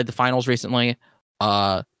 we played the finals recently.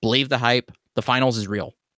 Believe the hype. The finals is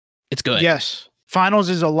real. It's good. Yes. Finals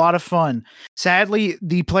is a lot of fun. Sadly,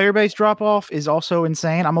 the player base drop off is also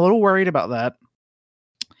insane. I'm a little worried about that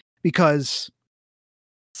because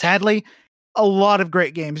sadly, a lot of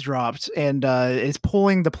great games dropped and it's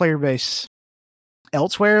pulling the player base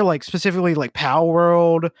elsewhere, like specifically like Power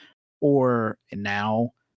World or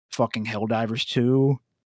now fucking Helldivers 2.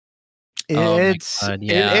 I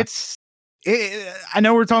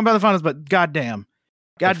know we're talking about the finals, but goddamn.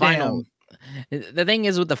 The thing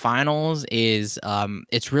is with the finals is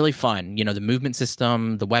it's really fun. You know, the movement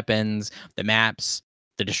system, the weapons, the maps,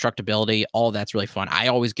 the destructibility, all that's really fun. I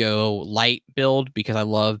always go light build because I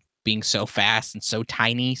love being so fast and so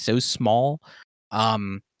tiny, so small.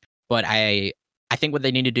 But I think what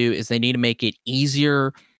they need to do is they need to make it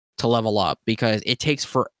easier to level up because it takes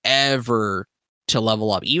forever to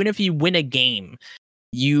level up. Even if you win a game,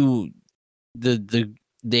 the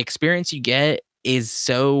experience you get is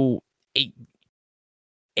so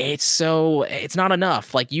it's not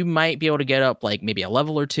enough. Like you might be able to get up like maybe a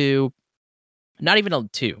level or two, not even a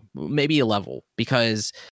 2, maybe a level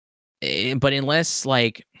because but unless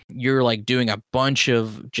like you're like doing a bunch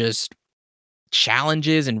of just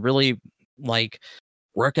challenges and really like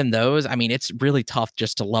working those, I mean it's really tough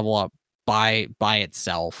just to level up by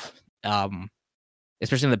itself.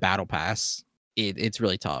 Especially in the battle pass. It's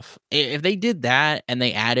really tough. If they did that and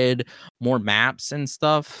they added more maps and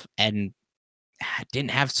stuff and didn't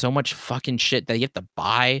have so much fucking shit that you have to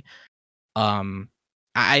buy,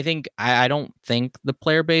 I don't think the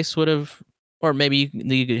player base would have, or maybe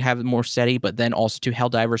you could have it more steady, but then also to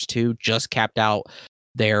Helldivers 2 just capped out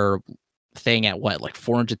their thing at what, like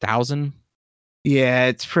 400,000? Yeah,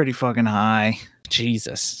 it's pretty fucking high.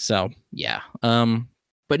 Jesus. So yeah.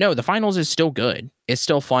 But no, the finals is still good. It's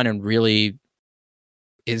still fun and really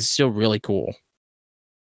is still really cool.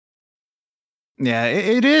 Yeah,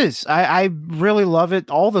 it is. I really love it.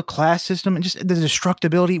 All the class system and just the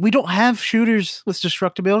destructibility. We don't have shooters with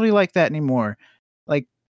destructibility like that anymore. Like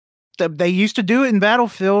they used to do it in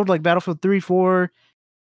Battlefield, like Battlefield 3, 4,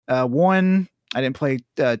 1. I didn't play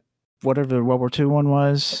whatever the World War II one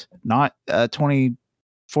was, not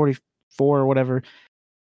 2044 or whatever.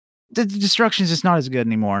 The destruction is just not as good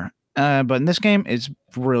anymore. But in this game, it's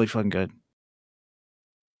really fucking good.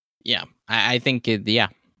 Yeah, I think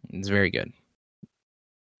it's very good.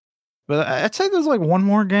 But I'd say there's like one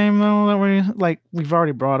more game though that we've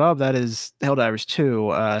already brought up. That is Helldivers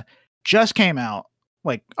 2. Just came out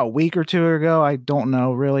like a week or two ago. I don't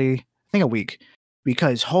know really. I think a week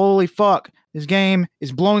because holy fuck, this game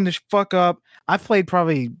is blowing the fuck up. I've played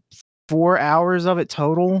probably 4 hours of it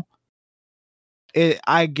total.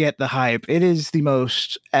 I get the hype. It is the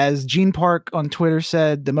most, as Gene Park on Twitter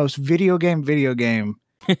said, the most video game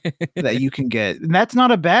that you can get. And that's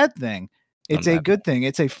not a bad thing. It's a good thing.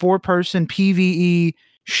 It's a 4-person PvE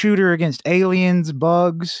shooter against aliens,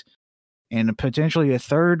 bugs, and potentially a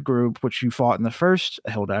third group, which you fought in the first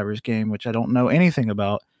Helldivers game, which I don't know anything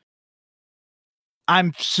about.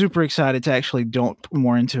 I'm super excited to actually dump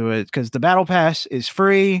more into it because the Battle Pass is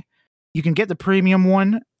free. You can get the premium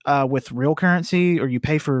one with real currency, or you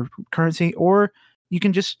pay for currency, or you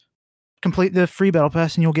can just complete the free Battle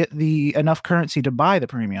Pass and you'll get enough currency to buy the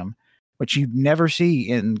premium, which you never see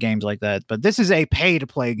in games like that. But this is a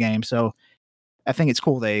pay-to-play game, so I think it's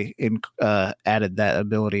cool they added that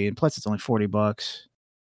ability. And plus, it's only $40.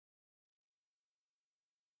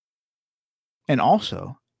 And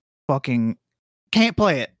also, fucking can't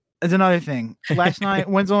play it. That's another thing. Last night,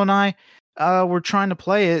 Winslow and I were trying to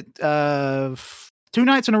play it. 2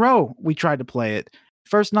 nights in a row, we tried to play it.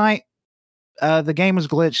 First night, the game was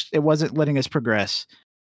glitched. It wasn't letting us progress.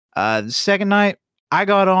 The second night, I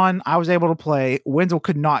got on. I was able to play. Winslow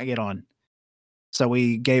could not get on. So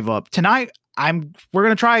we gave up. Tonight, we're going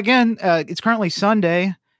to try again. It's currently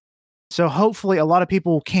Sunday. So hopefully a lot of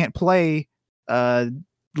people can't play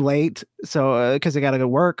late, so because they got to go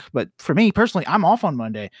work. But for me personally, I'm off on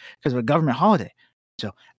Monday because of a government holiday.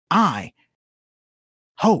 So I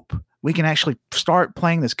hope we can actually start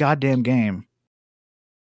playing this goddamn game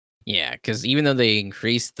Yeah, because even though they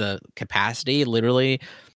increased the capacity, literally,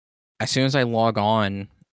 as soon as I log on,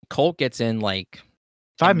 Colt gets in like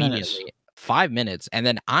 5 minutes. immediately, 5 minutes, and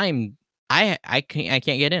then I can't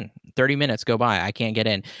get in. 30 minutes go by, I can't get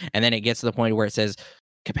in, and then it gets to the point where it says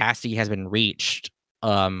capacity has been reached.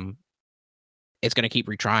 It's gonna keep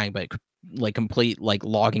retrying, but like complete like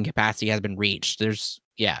logging capacity has been reached.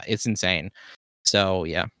 It's insane. So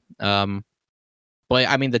yeah. But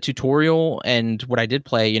I mean, the tutorial and what I did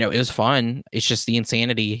play, it was fun. It's just the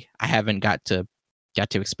insanity I haven't got to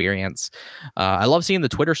experience. I love seeing the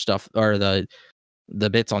Twitter stuff or the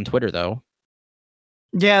bits on Twitter though.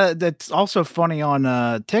 Yeah, that's also funny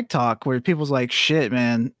on TikTok where people's like, "Shit,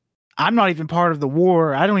 man, I'm not even part of the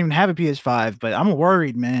war. I don't even have a PS5, but I'm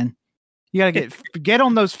worried, man. You gotta get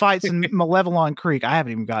on those fights in Malevelon Creek. I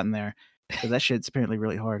haven't even gotten there because that shit's apparently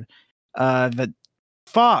really hard. But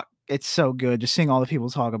fuck, it's so good just seeing all the people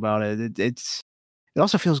talk about it. It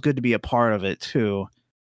also feels good to be a part of it too.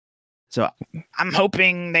 So I'm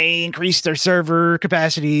hoping they increase their server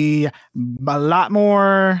capacity a lot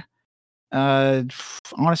more.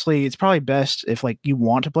 Honestly, it's probably best if like you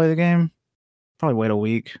want to play the game, probably wait a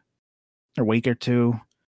week or two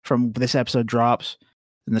from this episode drops,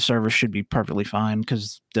 and the server should be perfectly fine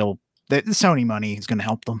because the Sony money is going to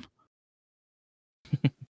help them.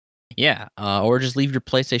 Yeah, or just leave your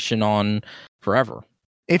PlayStation on forever.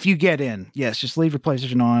 If you get in, yes, just leave your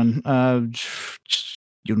PlayStation on.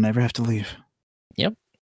 You'll never have to leave. Yep.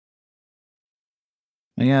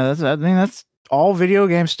 Yeah, I think that's all video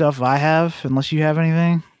game stuff I have, unless you have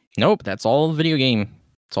anything. Nope, that's all video game.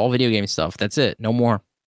 It's all video game stuff. That's it. No more.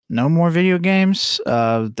 No more video games.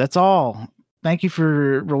 That's all. Thank you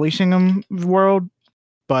for releasing them, world.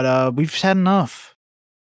 But we've had enough.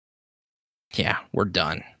 Yeah, we're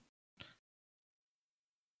done.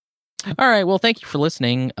 All right. Well, thank you for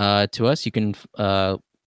listening to us. You can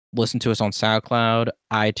listen to us on SoundCloud,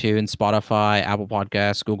 iTunes, Spotify, Apple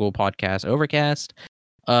Podcasts, Google Podcasts, Overcast.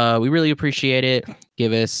 We really appreciate it.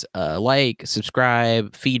 Give us a like,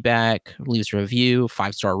 subscribe, feedback, leave us a review,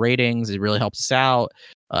 5-star ratings. It really helps us out.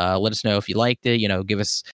 Let us know if you liked it. Give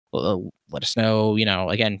us, let us know.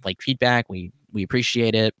 Again, like feedback. We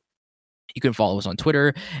appreciate it. You can follow us on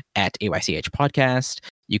Twitter at AYCH Podcast.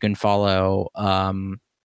 You can follow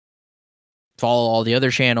all the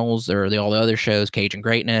other channels or all the other shows, Cajun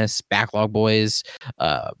Greatness, Backlog Boys,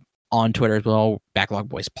 on Twitter as well. Backlog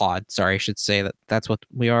Boys Pod. Sorry, I should say that's what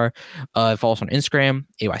we are. Follow us on Instagram,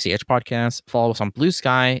 AYCH Podcast. Follow us on Blue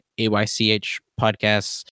Sky, AYCH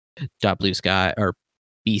Podcast .blue sky or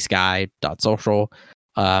bsky.social.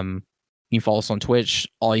 You can follow us on Twitch.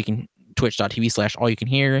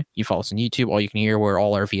 Twitch.tv/all-you-can-hear. You follow us on YouTube, All You Can Hear, where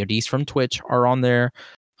all our VODs from Twitch are on there.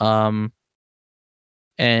 And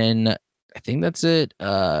I think that's it.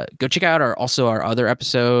 Go check out our other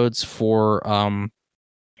episodes for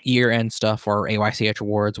year-end stuff for AYCH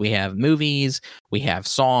Awards. We have movies, we have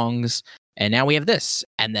songs, and now we have this.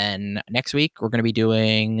 And then next week we're going to be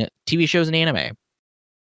doing TV shows and anime.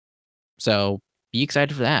 So be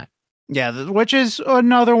excited for that. Yeah, which is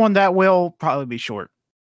another one that will probably be short.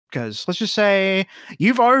 Because let's just say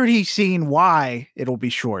you've already seen why it'll be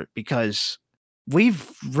short, because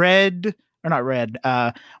we've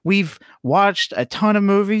we've watched a ton of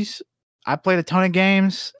movies. I played a ton of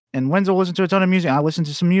games, and Wenzel listened to a ton of music. I listened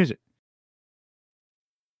to some music.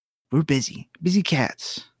 We're busy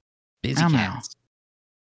cats. Busy cats.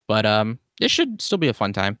 But this should still be a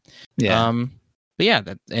fun time. Yeah. But yeah,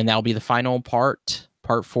 and that'll be the final part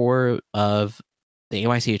 4 of the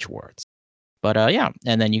AYCH Awards. But yeah,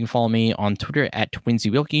 and then you can follow me on Twitter at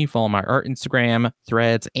WinzyWilkie. Follow my art Instagram,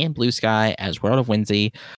 Threads, and Blue Sky as World of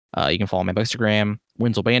Winsy. You can follow my Bookstagram,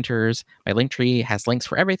 Wenzel Banters. My Linktree has links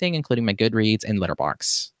for everything, including my Goodreads and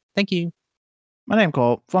Letterboxd. Thank you. My name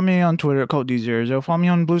Colt. Follow me on Twitter at ColtD00. Follow me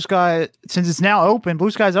on Blue Sky. Since it's now open,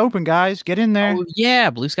 Blue Sky's open, guys. Get in there. Oh,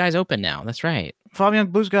 yeah, Blue Sky's open now. That's right. Follow me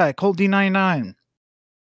on Blue Sky, ColtD99.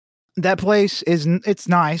 That place it's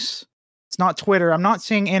nice. It's not Twitter. I'm not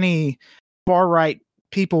seeing any far-right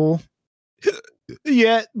people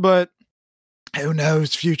yet, but who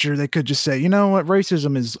knows, future, they could just say, you know what,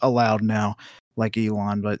 racism is allowed now, like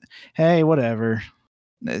Elon, but hey, whatever.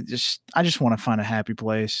 I just want to find a happy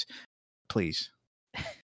place, please.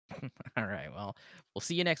 All right, well, we'll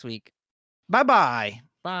see you next week. Bye-bye.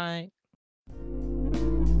 Bye.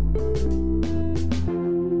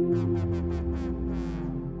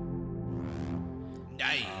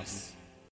 Nice.